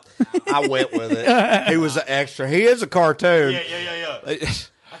 No. I went with it. He was an extra. He is a cartoon. Yeah. I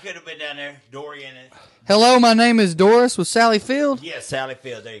could have been down there. Dory in it. Hello, my name is Doris with Sally Field. Yeah, Sally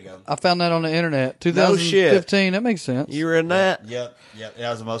Field. There you go. I found that on the internet. No shit. 2015. That makes sense. You were in that? Yep. That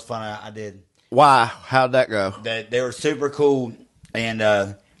was the most fun I did. Why? How'd that go? They were super cool, and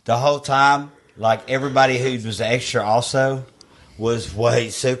the whole time, like everybody who was extra also was way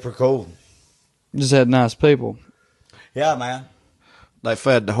super cool. Just had nice people. Yeah, man. They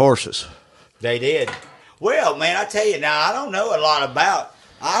fed the horses. They did. Well, man, I tell you now, I don't even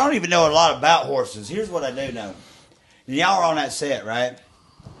know a lot about horses. Here's what I do know. Y'all are on that set, right?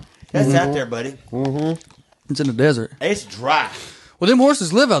 That's out there, buddy. Mm-hmm. It's in the desert. It's dry. Well, them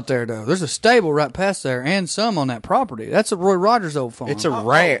horses live out there, though. There's a stable right past there and some on that property. That's a Roy Rogers old farm. It's a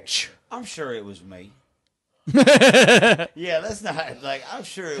ranch. I'm sure it was me. Yeah, that's not like I'm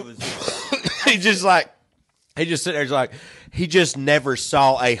sure it was. He just sitting there, like he just never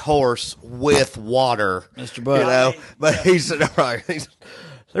saw a horse with water, Mr. Butt. You know, but he's sitting there, like,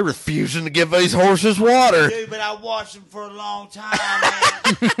 they're refusing to give these horses water. Dude, but I watched them for a long time, man.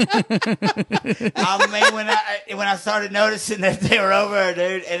 I mean, when I started noticing that they were over there,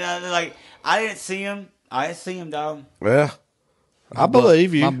 dude, and I didn't see them. Dog. Well, I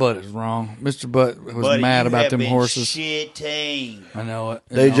believe you. My butt is wrong. Mr. Butt was mad about them horses. Shitting. I know it.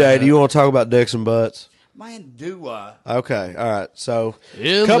 DJ, do you want to talk about dicks and butts? Man, do I? Okay, all right. So,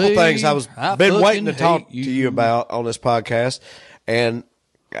 a couple things I been waiting to talk to you about on this podcast, and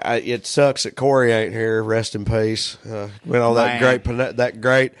it sucks that Corey ain't here. Rest in peace. Went on that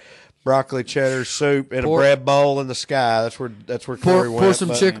great broccoli cheddar soup in a bread bowl in the sky. That's where Corey went. Pour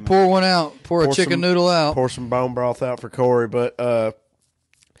some chicken. Pour one out. Pour a chicken noodle out. Pour some bone broth out for Corey. But a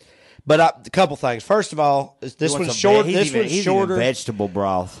couple things. First of all, this one's short. This one's shorter. Vegetable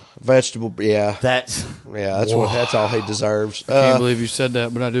broth. Yeah. That's all he deserves. I can't believe you said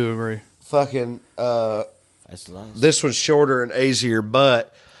that, but I do agree. Fucking. That's nice. This one's shorter and easier,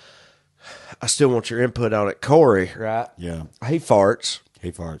 but I still want your input on it, Corey. Right? Yeah. He farts.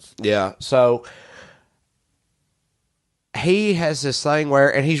 Yeah. So he has this thing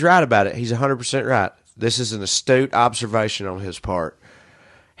where, and he's right about it. He's 100% right. This is an astute observation on his part.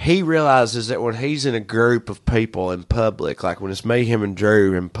 He realizes that when he's in a group of people in public, like when it's me, him, and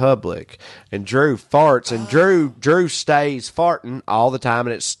Drew in public, and Drew farts, and Drew stays farting all the time,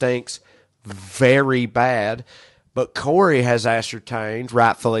 and it stinks very bad. But Corey has ascertained,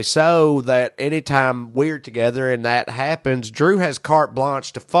 rightfully so, that anytime we're together and that happens, Drew has carte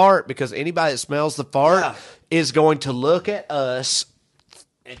blanche to fart, because anybody that smells the fart is going to look at us,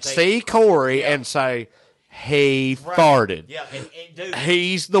 see Corey, and say, he farted. Yeah, dude,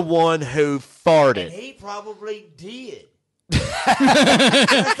 he's the one who farted. And he probably did.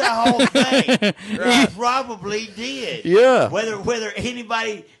 That's the whole thing. He probably did. Yeah. Whether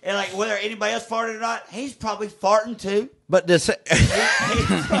anybody else farted or not, he's probably farting too. But this,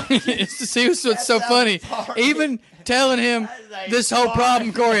 See what's so funny. Even telling him this whole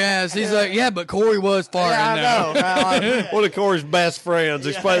problem Corey has, he's like, yeah, but Corey was farting. Yeah, I know. One of Corey's best friends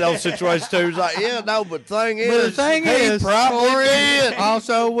explained those situations too. He's like, yeah, no, but the thing is, he probably Corey did.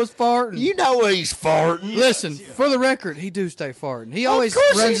 Also was farting. You know he's farting. Listen, for the record, he do stay farting. He always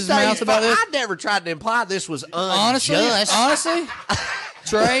runs his mouth about this. I never tried to imply this was unjust. Honestly,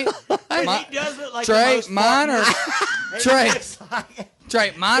 Trey, He does it like Trey, the most mine are Trey,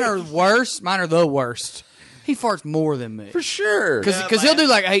 Trey, mine are worse. Mine are the worst. He farts more than me. For sure. Because he'll do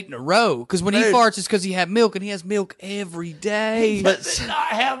like 8 in a row. Because when he farts, it's because he had milk, and he has milk every day. He does not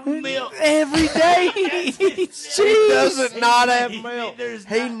have milk every day. He doesn't not have milk.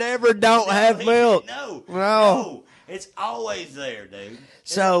 He never don't have milk. No. It's always there, dude.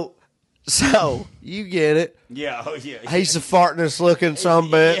 So you get it. Yeah, yeah. He's the fartingest looking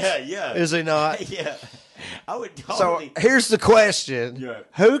sumbitch. Yeah. Is he not? Yeah. I would totally. So here's the question. Yeah.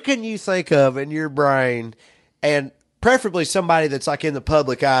 Who can you think of in your brain, and preferably somebody that's like in the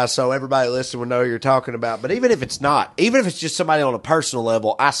public eye, so everybody listening would know who you're talking about. But even if it's not, even if it's just somebody on a personal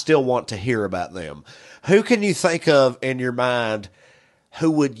level, I still want to hear about them. Who can you think of in your mind who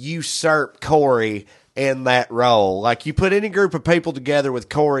would usurp Corey in that role? Like, you put any group of people together with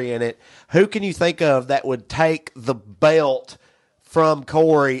Corey in it, who can you think of that would take the belt from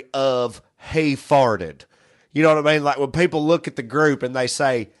Corey of he farted? You know what I mean? Like, when people look at the group and they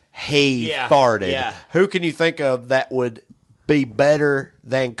say he farted, who can you think of that would be better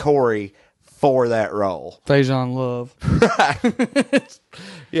than Corey for that role? Faison Love. Right.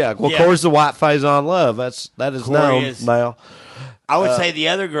 Yeah, well, Corey's the white Faison Love. That is known now. I would say the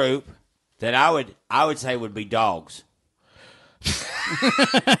other group that I would say would be dogs.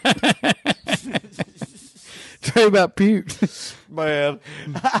 Tell you about puke. Man,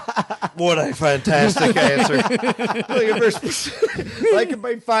 what a fantastic answer. They can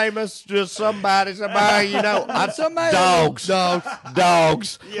be famous, just somebody, you know. Dogs.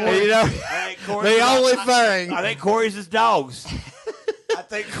 Yeah. You know, the only thing. I think Corey's is dogs. I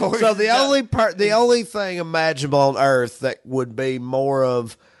think Corey's So the only thing imaginable on Earth that would be more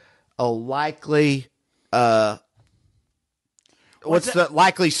of a likely what's the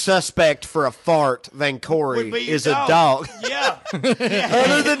likely suspect for a fart than Corey is a dog. Yeah.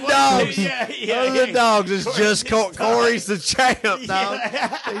 Other than dogs. Other than dogs, it's just Corey's the champ, dog.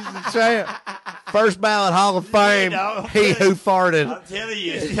 Yeah. He's the champ. First ballot Hall of Fame. He who farted. I'm telling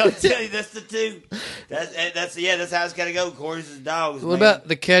you, that's the two. That's how it's got to go. Corey's is dogs. What about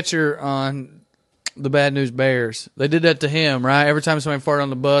the catcher on the Bad News Bears? They did that to him, right? Every time somebody farted on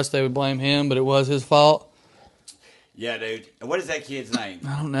the bus, they would blame him, but it was his fault. Yeah, dude. What is that kid's name?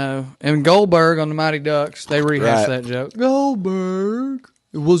 I don't know. And Goldberg on the Mighty Ducks, they rehashed that joke. Goldberg.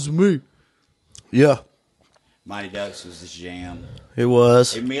 It was me. Yeah. Mighty Ducks was the jam. It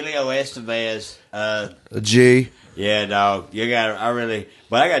was. Emilio Estevez. A G. Yeah, dog. You got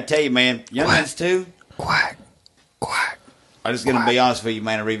but I got to tell you, man, Youngins too. Quack. Quack. I'm just going to be honest with you,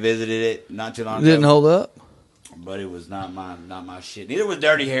 man. I revisited it not too long ago. Didn't hold up. But it was not my shit. Neither was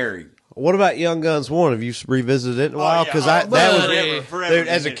Dirty Harry. What about Young Guns 1? Have you revisited it in a while? Because that was, forever, dude,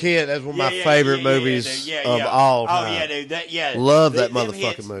 as a kid, that's one of my favorite movies of all time. Oh, yeah, dude. Love that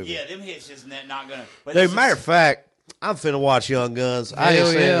motherfucking movie. Yeah, them hits just not going to. Dude, matter of fact, I'm finna watch Young Guns. I ain't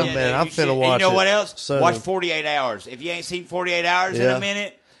seen them, man. I'm finna watch it. You know what else? Soon. Watch 48 Hours. If you ain't seen 48 Hours in a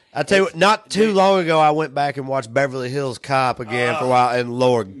minute. I tell you what, not too long ago, I went back and watched Beverly Hills Cop again for a while, and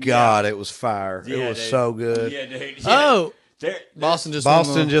Lord God, it was fire. It was so good. Yeah, dude. Yeah. Oh! Boston just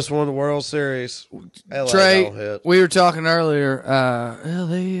won the World Series. LA Trey, we were talking earlier.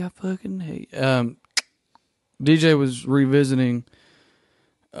 LA, I fucking hate. DJ was revisiting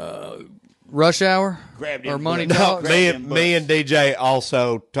Rush Hour or Money Talks. Me and DJ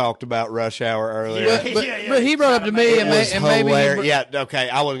also talked about Rush Hour earlier. But he brought up to me, and maybe I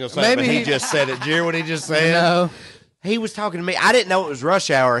wasn't gonna say, but he just said it. Did you hear what he just said? No. He was talking to me. I didn't know it was Rush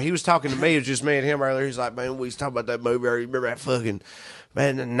Hour. He was talking to me. It was just me and him earlier. He's like, man, we was talking about that movie. Remember that fucking,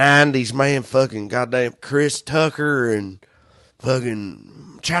 man, the 90s, man, fucking goddamn Chris Tucker and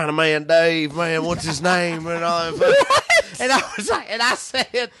fucking Chinaman Dave, man, what's his name? And all that. And I was like, and I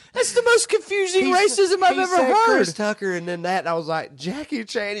said, that's the most confusing racism I've ever heard. Chris Tucker, and then that, and I was like, Jackie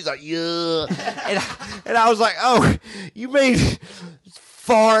Chan. He's like, yeah. and I was like, oh, you mean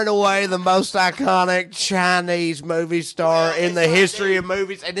far and away the most iconic Chinese movie star in the history of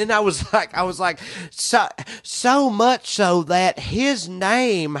movies. And then I was like, so much so that his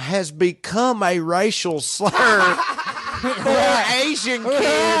name has become a racial slur for Asian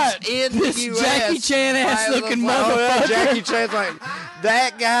kids in the U.S. Jackie Chan ass looking motherfucker. Jackie Chan's like,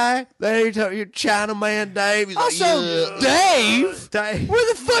 that guy, your Chinaman Dave. He's also, like, Dave?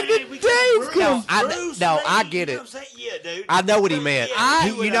 Where the fuck did Dave come from? I get it. Yeah, dude. I know what he meant.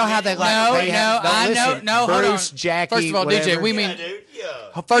 You know how they like. Bruce, Jackie. First of all, whatever. DJ, we mean.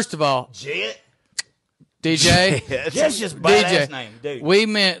 First of all, Jet. DJ. That's just badass name, dude. We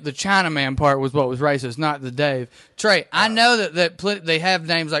meant the Chinaman part was what was racist, not the Dave. Trey, I know that they have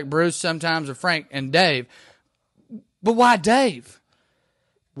names like Bruce sometimes or Frank and Dave, but why Dave?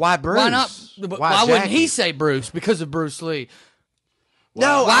 Why Bruce? Why not? Why wouldn't he say Bruce? Because of Bruce Lee.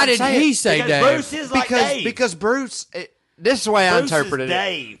 No, why did he say Dave? Bruce is like Dave. Because Bruce. This is the way I interpreted it.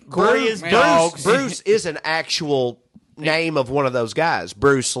 Dave. Corey is dogs. Bruce is an actual name of one of those guys,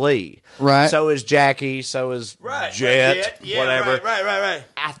 Bruce Lee. Right. So is Jackie. So is Jet. Whatever. Right.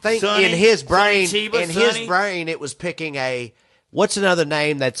 I think Sonny, in his brain, Sonny Chiba, his brain, it was picking a What's another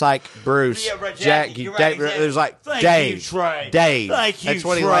name that's like Bruce? Yeah, right, Jackie. you're right, Dave. exactly. There's like Thank Dave. you, Trey. Dave. Thank you, That's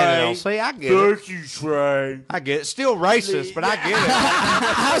what he Trey. landed on. See, I get it. Thank you, Trey. I get it. Still racist, but I get it.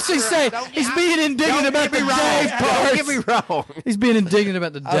 How's he say? He's being indignant about the Dave part. Don't get me wrong. He's being indignant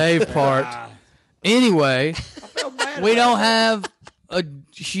about the Dave part. Anyway, we don't have a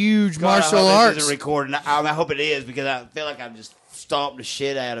huge martial I hope arts. This isn't recording. I hope it is because I feel like I've just stomped the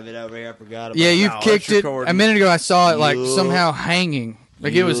shit out of it over here. I forgot about it. Yeah, you've kicked it. recording. A minute ago, I saw it like somehow hanging.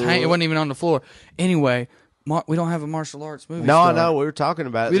 Like it was it wasn't even on the floor. Anyway, we don't have a martial arts movie. No, star. I know. We were talking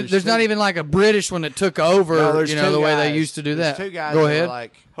about it. There's not even like a British one that took over. No, there's the two way they guys. used to do There's that. two guys Go that are ahead.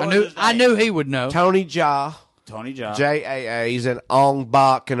 like- I knew he would know. Tony Jaa, Tony John. Jaa's, and Ong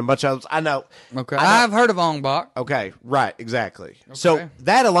Bak, and a bunch of others. I know. Okay, I know. I've heard of Ong Bak. Okay, right, exactly. So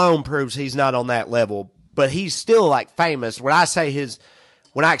that alone proves he's not on that level, but he's still like famous. When I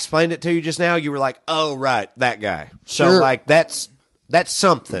explained it to you just now, you were like, "Oh, right, that guy." So Sure. like that's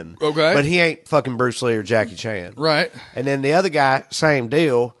something. Okay. But he ain't fucking Bruce Lee or Jackie Chan. Right. And then the other guy, same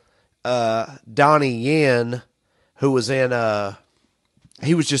deal. Donnie Yen, who was in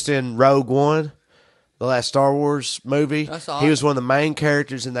he was just in Rogue One, the last Star Wars movie. That's odd. He was one of the main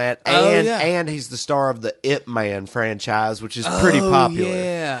characters in that, Oh, and yeah. and he's the star of the Ip Man franchise, which is pretty popular.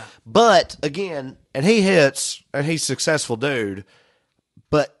 Yeah. But again, and he hits, and he's a successful dude.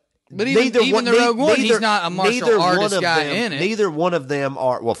 But even the Rogue One, he's not a martial neither one artist of guy them- in it. Neither one of them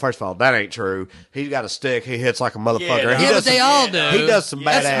are. Well, first of all, that ain't true. He's got a stick. He hits like a motherfucker. Yeah, He Yeah, does but they some- all do. He does some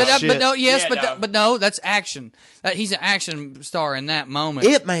badass shit. But no, yes, Yeah, but no, that's action. He's an action star in that moment.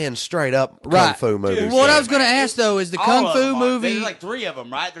 Ip Man straight up kung Right. fu movie. Well, what I was going to ask though is the All kung of fu them are. movie There's like 3 of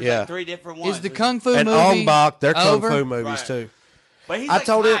them, right? There's Yeah. like 3 different ones. is the kung fu and movie Ong Bak, they're kung over? fu movies Right. too. But he's I like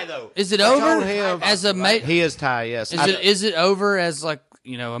told Thai, him- though. Is it I over told him- as a He is Thai, yes. is it over as like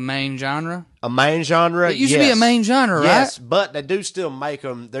a main genre? A main genre? It used to be a main genre, right? Yes, but they do still make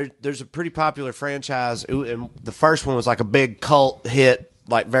them. There's a pretty popular franchise, and the first one was like a big cult hit,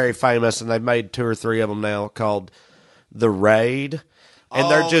 like very famous, and they've made 2 or 3 of them now called The Raid,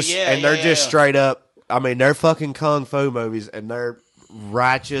 and they're just straight up. I mean, they're fucking kung fu movies, and they're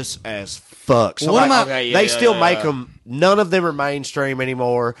righteous as fuck. So What am I- they still make them. None of them are mainstream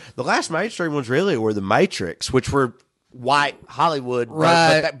anymore. The last mainstream ones really were The Matrix, which were white Hollywood,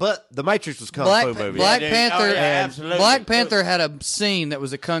 Right. But The Matrix was kung fu movie. Black dude. Panther, Oh, yeah, absolutely. Black Panther had a scene that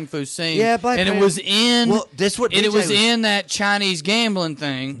was a kung fu scene. Yeah, Black and it Panther- was in. Well, this what and it DJ was was- in that Chinese gambling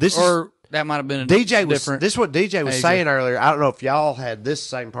thing. This is- or that might have been a DJ was different. this is what DJ was Asia. saying earlier. I don't know if y'all had this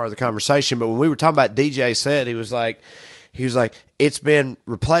same part of the conversation, but when we were talking about DJ said he was like it's been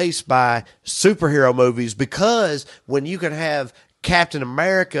replaced by superhero movies because when you can have Captain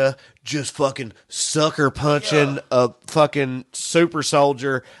America just fucking sucker punching a fucking super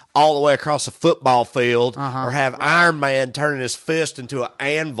soldier all the way across a football field, or have Iron Man turning his fist into an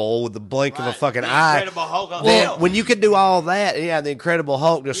anvil with the blink of a fucking eye. Incredible Hulk on Then hell. when you can do all that, the Incredible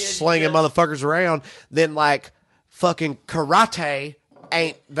Hulk just slinging motherfuckers around, then like fucking karate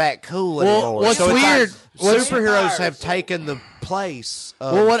ain't that cool anymore. what's So it's weird- Like, what's- superheroes have taken the place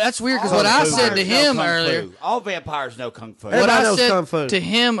of. Well, that's weird because what I said to him earlier. All vampires know kung fu. What Everybody I knows said kung fu. to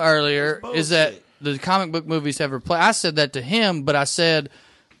him earlier It's is that bullshit. the comic book movies have replaced. I said that to him, but I said,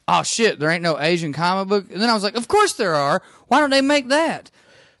 "Oh shit, there ain't no Asian comic book." And then I was like, "Of course there are. Why don't they make that?"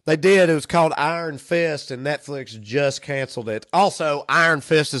 They did. It was called Iron Fist, and Netflix just canceled it. Also, Iron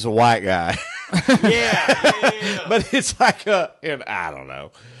Fist is a white guy, Yeah. but it's like I don't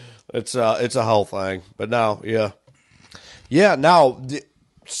know. It's a whole thing. But no, no.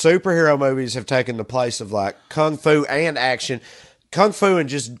 Superhero movies have taken the place of like kung fu and action. Kung fu and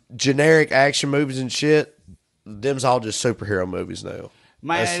just generic action movies and shit. Them's all just superhero movies now.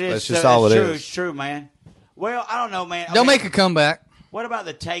 Man, That's just all it true. is. It's true, man. Well, I don't know, man. They'll Okay, make a comeback. What about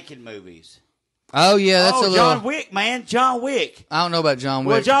the Taken movies? Oh yeah, that's a little. John Wick, man. John Wick. I don't know about John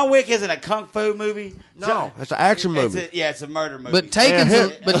Well, Wick, John Wick isn't a kung fu movie. No, it's an action movie. It's a murder movie. but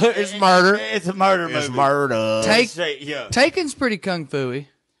Taken's but It's murder. It's a murder movie. It's murder. Take- Straight, yeah. Taken's pretty kung fu-y.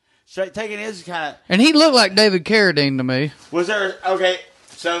 Straight Taken is kind of. And he looked like David Carradine to me. Was there okay?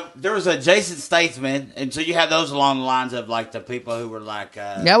 So there was a Jason Statham, and so you have those along the lines of like the people who were like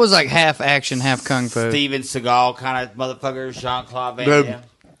That was like half action, half kung fu. Steven Seagal kind of motherfuckers, Jean-Claude Van Dude. Damme.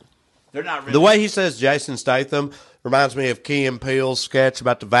 They're not really The way he says Jason Statham reminds me of Key and Peele's sketch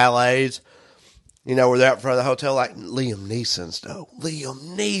about the valets. You know, where they're out in front of the hotel, like Liam Neeson's, though.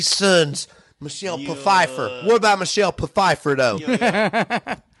 Liam Neeson's. Michelle Pfeiffer. What about Michelle Pfeiffer, though?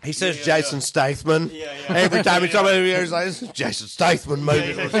 He says Jason Statham. Every time he's talking about it, he's like, this is Jason Statham movie.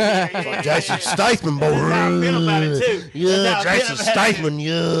 It's like Jason Statham, boy. That's how I feel about it, too. Yeah, Jason Statham,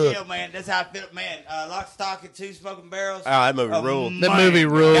 yeah. Yeah, man. That's how I feel. Man, Lock, Stock, and Two Smoking Barrels. Oh, that movie ruled. That movie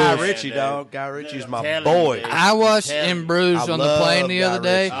ruled. Guy Ritchie, dog. Guy Ritchie's my telling boy. you, dude. I watched In Bruges I on the plane the love other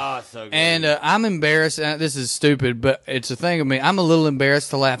Guy day, Ritchie. Oh, so good. and I'm embarrassed. This is stupid, but it's a thing of me. I'm a little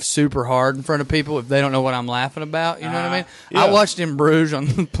embarrassed to laugh super hard in front of people if they don't know what I'm laughing about. You know what I mean? Yeah. I watched In Bruges on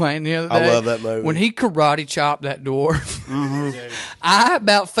the plane the other day. I love that movie. When he karate chopped that dwarf, I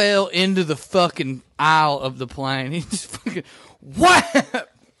about fell into the fucking aisle of the plane. He just fucking what?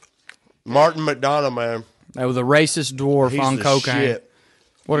 Martin McDonough, man. That was a racist dwarf He's on the cocaine. shit.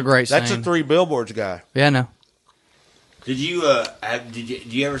 What a great That's scene. a 3 Billboards guy. Yeah, I know. Did you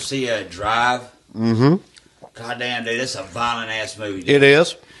you ever see Drive? Mm-hmm. God damn, dude, that's a violent ass movie. Dude. It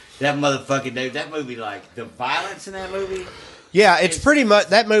is. That motherfucking dude, that movie, like the violence in that movie. Yeah, it's pretty much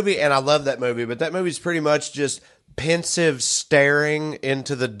that movie, and I love that movie, but that movie's pretty much just pensive staring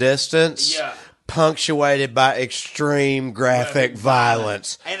into the distance, Yeah. punctuated by extreme graphic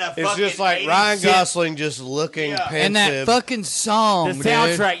violence. And a It's just fucking like Ryan 86 Gosling just looking pensive. And that fucking song, The dude.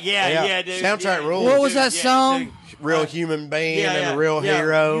 soundtrack, Yeah. yeah, dude. Soundtrack yeah, rules. What was dude, that yeah, song? dude. Real human being Yeah, and yeah, a real yeah.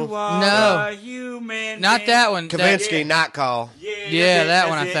 hero. You are No. a human Not being. that one. Kavinsky, Night Call. Yeah, that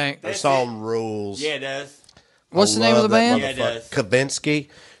one, I think. The song rules. Yeah, it does. What's I the name of the love that band? Yeah, it motherfucker. does. Kavinsky.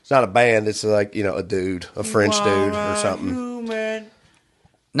 It's not a band. It's like, a dude, a French dude or something. Human.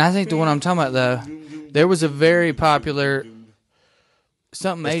 And I think the one I'm talking about, though, there was a very popular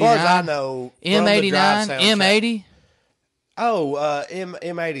something As 89. far as I know, from the Drive M89, soundtrack- M80. Oh,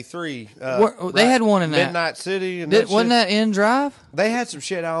 M83. They had one in that. Midnight City. And that Wasn't shit. that in Drive? They had some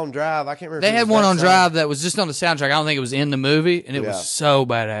shit on Drive. I can't remember. They if it had was one that on song. Drive that was just on the soundtrack. I don't think it was in the movie, and it Yeah. was so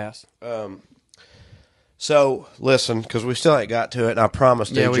badass. So listen, because we still ain't got to it, and I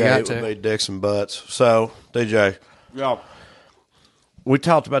promised Yeah, DJ we got it would to. be dicks and butts. So DJ, Yeah. we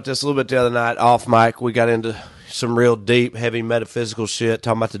talked about this a little bit the other night off mic. We got into some real deep, heavy metaphysical shit,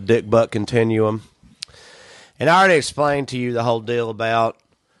 talking about the dick butt continuum. And I already explained to you the whole deal about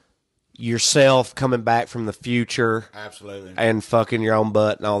yourself coming back from the future Absolutely. and fucking your own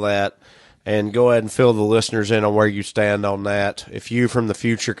butt and all that. And go ahead and fill the listeners in on where you stand on that. If you from the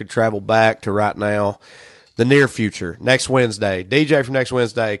future could travel back to right now, the near future, next Wednesday, DJ from next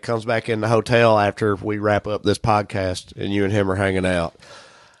Wednesday comes back in the hotel after we wrap up this podcast and you and him are hanging out.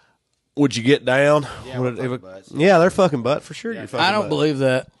 Would you get down? Yeah, Would we're fucking butts. yeah, they're fucking butt for sure. You're fucking I don't butt. believe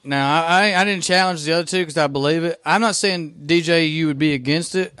that. Now, I didn't challenge the other two because I believe it. I'm not saying, DJ, you would be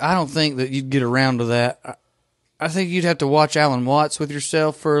against it. I don't think that you'd get around to that. I think you'd have to watch Alan Watts with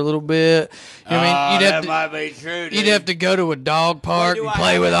yourself for a little bit. You know what I mean? That might be true, dude. You'd have to go to a dog park do and I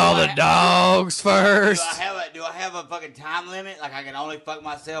play have with a- all do the I- dogs first. Do I have a fucking time limit? Like I can only fuck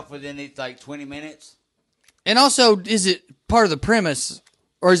myself within these 20 minutes? And also, is it part of the premise,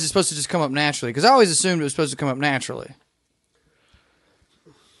 or is it supposed to just come up naturally? Because I always assumed it was supposed to come up naturally.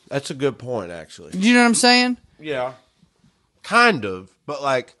 That's a good point, actually. Do you know what I'm saying? Yeah. Kind of. But,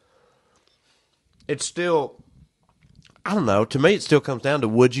 like, it's still, I don't know. To me, it still comes down to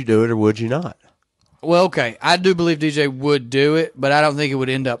would you do it or would you not? Well, okay. I do believe DJ would do it, but I don't think it would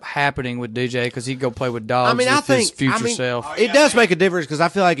end up happening with DJ because he'd go play with dogs with his future self. It does make a difference because I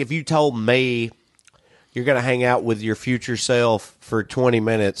feel like if you told me you're going to hang out with your future self for 20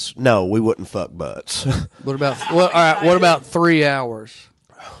 minutes, no, we wouldn't fuck butts. What about all right? What about 3 hours?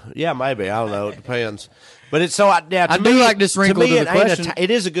 Yeah, maybe. I don't know. It depends. But it's so, yeah. To I do me, like this wrinkle me, to the it ain't question.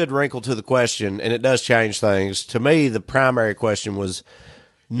 it is a good wrinkle to the question, and it does change things. To me, the primary question was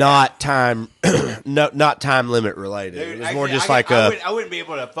not time, not time limit related. Dude, it was actually, more just I wouldn't be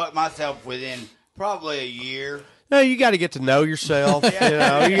able to fuck myself within probably a year. no, you got to get to know yourself. You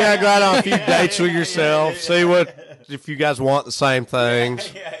know, you got to go out on a few dates with yourself. See what if you guys want the same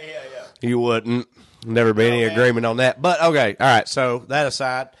things. Yeah. You wouldn't. Never be any agreement on that. But okay, all right. So that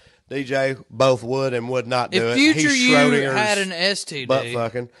aside, DJ both would and would not do If it. future He's you Schrodinger's had an STD butt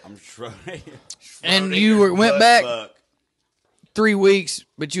fucking. I'm Schrodinger's and you went back fuck. 3 weeks,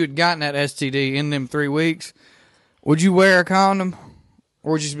 but you had gotten that STD in them 3 weeks, would you wear a condom?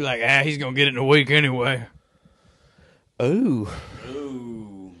 Or would you just be like, he's going to get it in a week anyway? Ooh.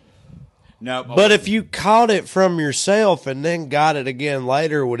 Ooh. No, But if you caught it from yourself and then got it again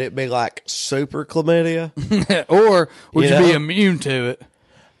later, would it be like super chlamydia? Or would You you be know? immune to it?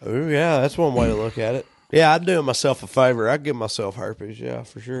 Oh yeah, that's one way to look at it. Yeah, I'd do myself a favor. I'd give myself herpes. Yeah,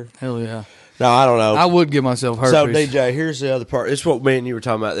 for sure. Hell yeah. No, I don't know. I would give myself herpes. So DJ, here's the other part. This is what me and you were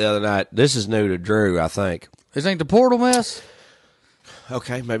talking about the other night. This is new to Drew, I think. This ain't the portal mess?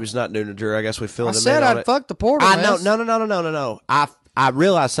 Okay, maybe it's not new to Drew. I guess we fill I in the said middle on I'd it. fuck the portal I know. mess. No. I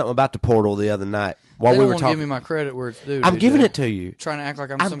realized something about the portal the other night while They we don't were want to talking. give me my credit where it's due. I'm giving it to you. Trying to act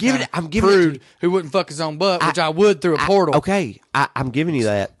like I'm some giving kind it- I'm of giving it to prude you. who wouldn't fuck his own butt, which I would through a portal. Okay, I'm giving you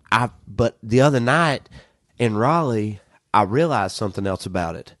that. But the other night in Raleigh, I realized something else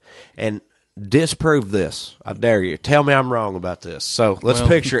about it, and disprove this. I dare you. Tell me I'm wrong about this. So let's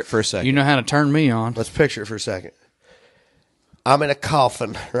picture it for a second. You know how to turn me on. Let's picture it for a second. I'm in a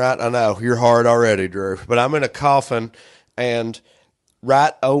coffin, right? I know you're hard already, Drew, but I'm in a coffin, and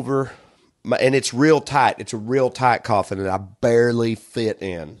right over and it's real tight. It's a real tight coffin, and I barely fit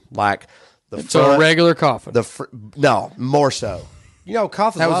in. Like It's a regular coffin. No, more so. You know,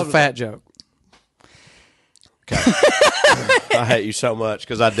 coffins. That was a fat joke. Okay. I hate you so much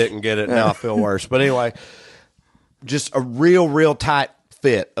because I didn't get it. Now I feel worse. But anyway, just a real tight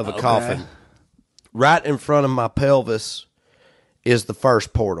fit of a coffin. Right in front of my pelvis is the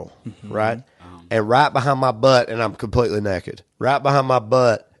first portal, right? And right behind my butt, and I'm completely naked, right behind my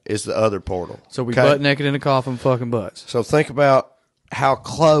butt is the other portal. So we butt naked in a coffin fucking butts. So think about how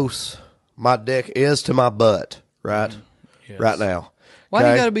close my dick is to my butt, right? Yes. Right now. Why do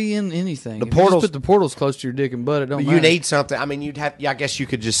you got to be in anything? The If you portals- just put the portals close to your dick and butt. It don't You matter. need something. I mean, I guess you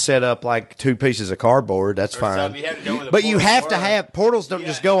could just set up like 2 pieces of cardboard. That's fine. something you have to go with a But you portal have to work. have portals. Don't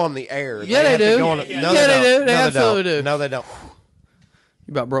just go on the air. Yeah, they have to do. go on Yeah, no, yeah, they they don't. do. They No, absolutely don't. do. No, they don't.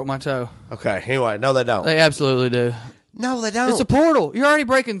 You about broke my toe. Okay. Anyway, no, they don't. They absolutely do. No, they don't. It's a portal. You're already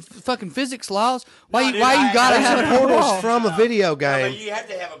breaking fucking physics laws. Why you dude, gotta have a portals portal? from a video But game. you have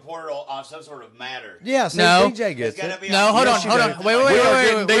to have a portal on some sort of matter. Yeah, see, No. DJ gets It's gotta it. be No, hold on, Yes, you hold do. on. Wait, We are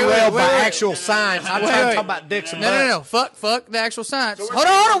getting derailed by wait. actual science. I'm Wait, trying to wait. talk about dicks and No. butts. Fuck the actual science. we're Hold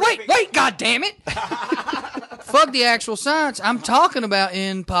on. ripping- Wait. God damn it. Fuck the actual science. I'm talking about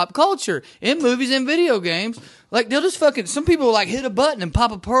in pop culture, in movies and video games. Like they'll just fucking. Some people like hit a button and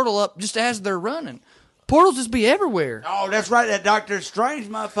pop a portal up just as they're running. Portals just be everywhere. Oh, that's right. That Doctor Strange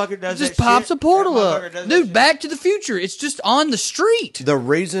motherfucker does Just that pops shit. a portal That up, motherfucker does that dude. shit. Back to the Future. It's just on the street. The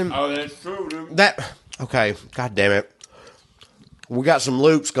reason Oh, that's true, dude. okay, god damn it. We got some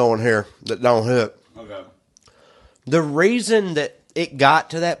loops going here that don't hit. Okay. The reason that it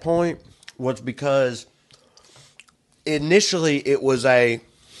got to that point was because initially it was a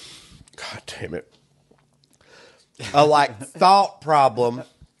god damn it. A like thought problem,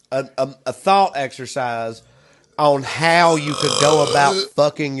 a thought exercise on how you could go about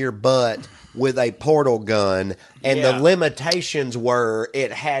fucking your butt with a portal gun, and Yeah. the limitations were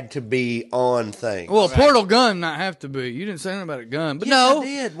it had to be on things. Well, a portal gun not have to be. You didn't say anything about a gun, but Yes, no, I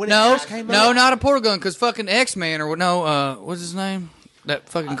did, when it no, first came no, out. not a portal gun because fucking X-Man or no, what's his name? That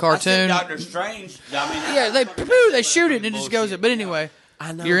fucking I said cartoon. Doctor Strange. I mean, Yeah, they shoot it and it just goes. But anyway,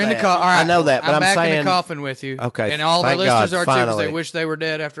 I know you're in the that. coffin. All right, I know that, but I'm back in saying- the coffin with you. Okay, and all the thank listeners God, are too because finally. they wish they were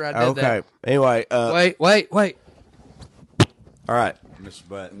dead after I did Okay. Anyway, that. Wait. all right. Mr.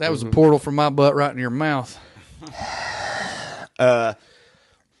 Butt. That was a portal from my butt right in your mouth.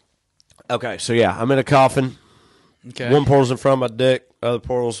 Okay, so yeah, I'm in a coffin. Okay. One portal's in front of my dick, other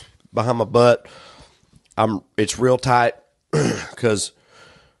portal's behind my butt. It's real tight because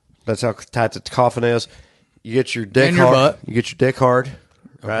that's how tight the coffin is. You get your dick And your hard. butt. You get your dick hard.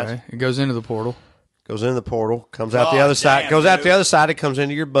 Right. Okay. It goes into the portal. Goes into the portal. Comes out the God other side. damn, Goes out dude. the other side. It comes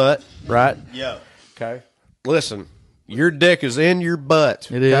into your butt. Right. Yeah. Okay. Listen, your dick is in your butt.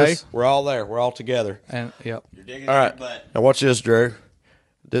 It okay? is. We're all there. We're all together. And yep. You're digging All in right. your butt. Now watch this, Drew.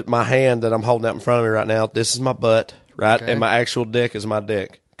 My hand that I'm holding out in front of me right now. This is my butt, right, Okay. and my actual dick is my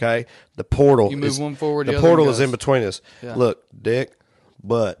dick. Okay. The portal. You move one forward, The the other portal one is in goes. between us. Yeah. Look, dick,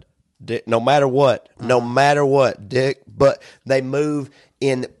 butt, dick. No matter what, dick, butt. They move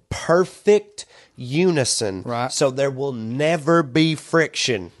in perfect unison. Right. So there will never be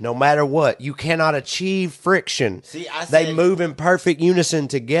friction, no matter what. You cannot achieve friction. See, I they said- move in perfect unison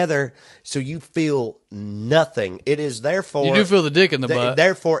together, so you feel nothing. It is therefore You do feel the dick in the butt.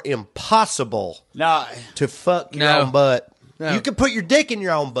 therefore impossible No. to fuck your No. own butt. No. You can put your dick in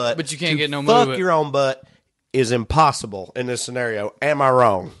your own butt, But you can't to get no fuck movement. your own butt is impossible in this scenario. Am I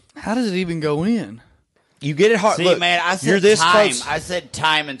wrong? How does it even go in? You get it hard. See, Look, man, I said you're this time. close. I said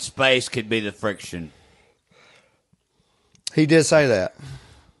time and space could be the friction. He did say that.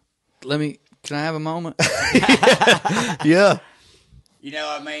 Can I have a moment? Yeah. You know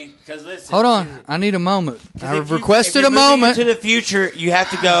what I mean? Because listen. Hold on. I need a moment. I If you- requested if you're a moving moment. into the future. You have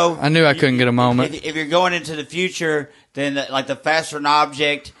to go. I knew I couldn't get a moment. If you're going into the future, then the faster an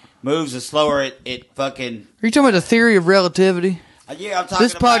object moves, the slower it fucking. Are you talking about the theory of relativity? Yeah, I'm talking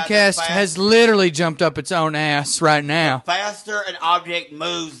This about the podcast has literally jumped up its own ass right now. faster an object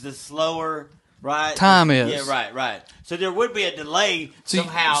moves, the slower, right? Time is. Yeah, right. So there would be a delay So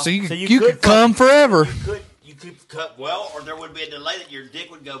somehow. you could come forever. you could cut or there would be a delay that your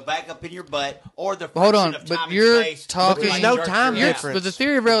dick would go back up in your butt, or the Hold on, friction of but time and you're space talking- would, There's no jerk time your difference. But the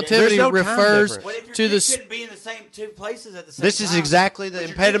theory of relativity There's no time refers difference. What if your to dick the. couldn't be in the same two places at the same This time? is exactly the But your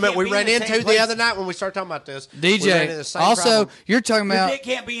dick impediment can't we be in ran the same into the place. other night when we started talking about this. We ran into DJ. the same Also, problem. you're talking Your about. dick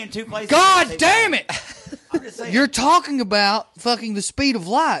can't be in two places. God at the same damn time. it! I'm just saying. You're talking about fucking the speed of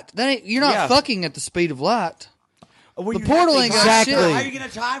light. You're not Yeah. fucking at the speed of light. Well, the you portal have to ain't time got travel. shit. How are you going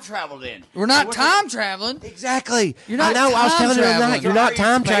to time travel then? We're not What time traveling. Exactly. You're not I know. I was time telling you traveling. tonight. You're not So are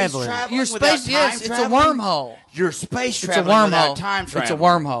you time space traveling. traveling Your without space, yes, time it's a traveling? wormhole. You're space It's a traveling wormhole. without time traveling. It's a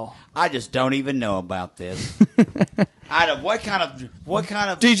wormhole. I just don't even know about this. What kind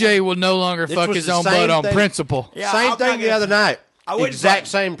of DJ will no longer This fuck was his the own same butt on thing. principle. Yeah, Same I'm thing not the gonna- other night. I wouldn't Exact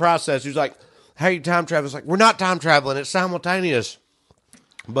fuck- same process. He was like, "How you time travel?" It's like we're not time traveling. It's simultaneous.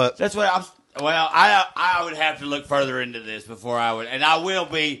 But That's what I'm. Well, I would have to look further into this before I would, and I will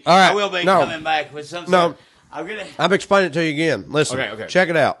be. All right. I will be No. coming back with some. No. I'm gonna. I'm explaining it to you again. Listen. Okay. Check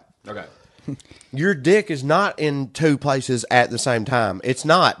it out. Okay. Your dick is not in two places at the same time. It's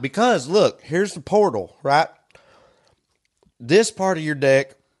not. Because, look, here's the portal, right? This part of your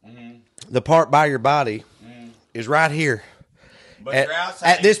dick, the part by your body, is right here. But At, you're outside.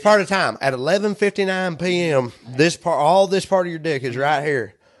 at this part of time, at 11:59 p.m., all this part of your dick is right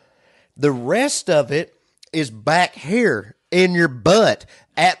here. The rest of it is back here in your butt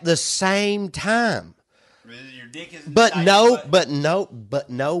at the same time. Your dick is. But inside no, your butt. but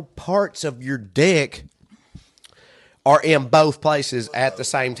no parts of your dick are in both places at the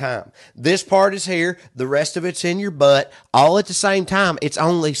same time. This part is here, the rest of it's in your butt, all at the same time. It's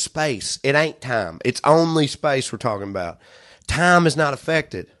only space. It ain't time. It's only space we're talking about. Time is not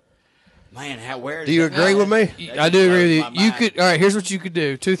affected. Man, where? Do you agree with me? I do agree blows with my you. You mind. could. All right. Here's what you could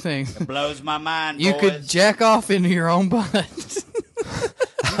do. Two things. It blows my mind. You boys. could jack off into your own butt.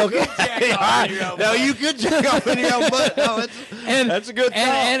 Okay. Jack off in your own No, butt. you could jack off in your own butt. No, that's a good thought.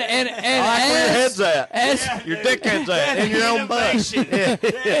 and I like where your head's at. as Your dick head's at. In your own butt.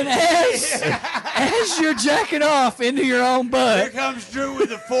 Innovation. as you're jacking off into your own Here butt, comes Drew with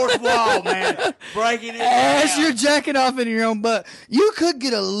the fourth wall, man, breaking it as down. you're jacking off into your own butt, you could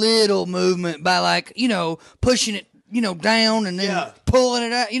get a little movement by pushing it, down and then Yeah. pulling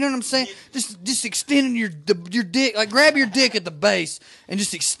it out. You know what I'm saying? Just extending your dick, like grab your dick at the base and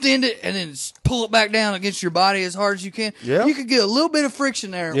just extend it and then pull it back down against your body as hard as you can. Yeah. You could get a little bit of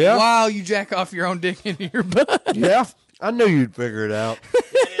friction there Yeah. while you jack off your own dick into your butt. Yeah, I knew you'd figure it out.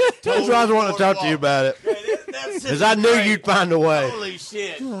 That's why I was wanting to talk to you about it. Because I knew you'd find a way. Holy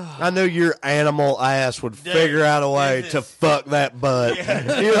shit. I knew your animal ass would figure out a way this to is- fuck that butt.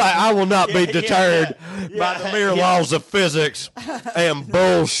 You're like, I will not be deterred by the mere laws of physics and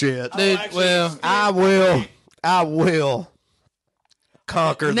bullshit. Dude, actually, well, I will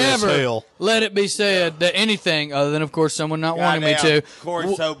conquer this never hill. let it be said that anything other than, of course, someone not wanting me Goddamn, to.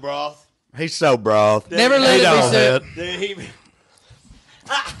 Corey's so broth. He's so broth. Never let He it be don't said. hit. Dude,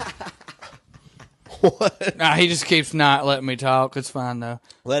 Nah, he just keeps not letting me talk. It's fine though.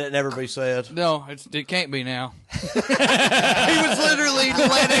 Let it never be said. No, it can't be now. He was literally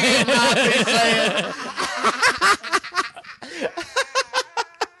letting it not be said.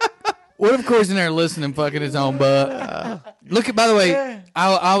 What if Corey's in there listening, fucking his own butt? Look at. By the way,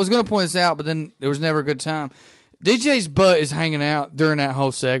 I was going to point this out, but then there was never a good time. DJ's butt is hanging out during that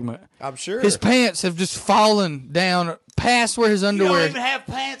whole segment. I'm sure. His pants have just fallen down past where his you underwear don't is. even have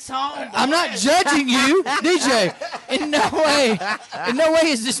pants on. I'm not judging you, DJ. In no way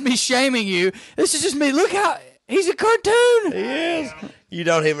is this me shaming you. This is just me. Look how he's a cartoon. He is. You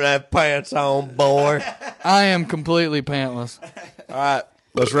don't even have pants on, boy. I am completely pantless. All right,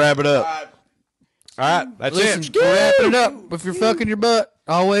 let's wrap it up. All right, that's Listen, it. we're wrapping it up. If you're fucking your butt,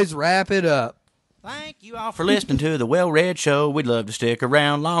 always wrap it up. Thank you all for listening to the Well Read Show. We'd love to stick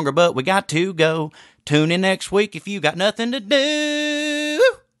around longer, but we got to go. Tune in next week if you got nothing to do.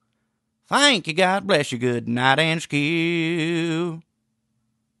 Thank you. God bless you. Good night and skew.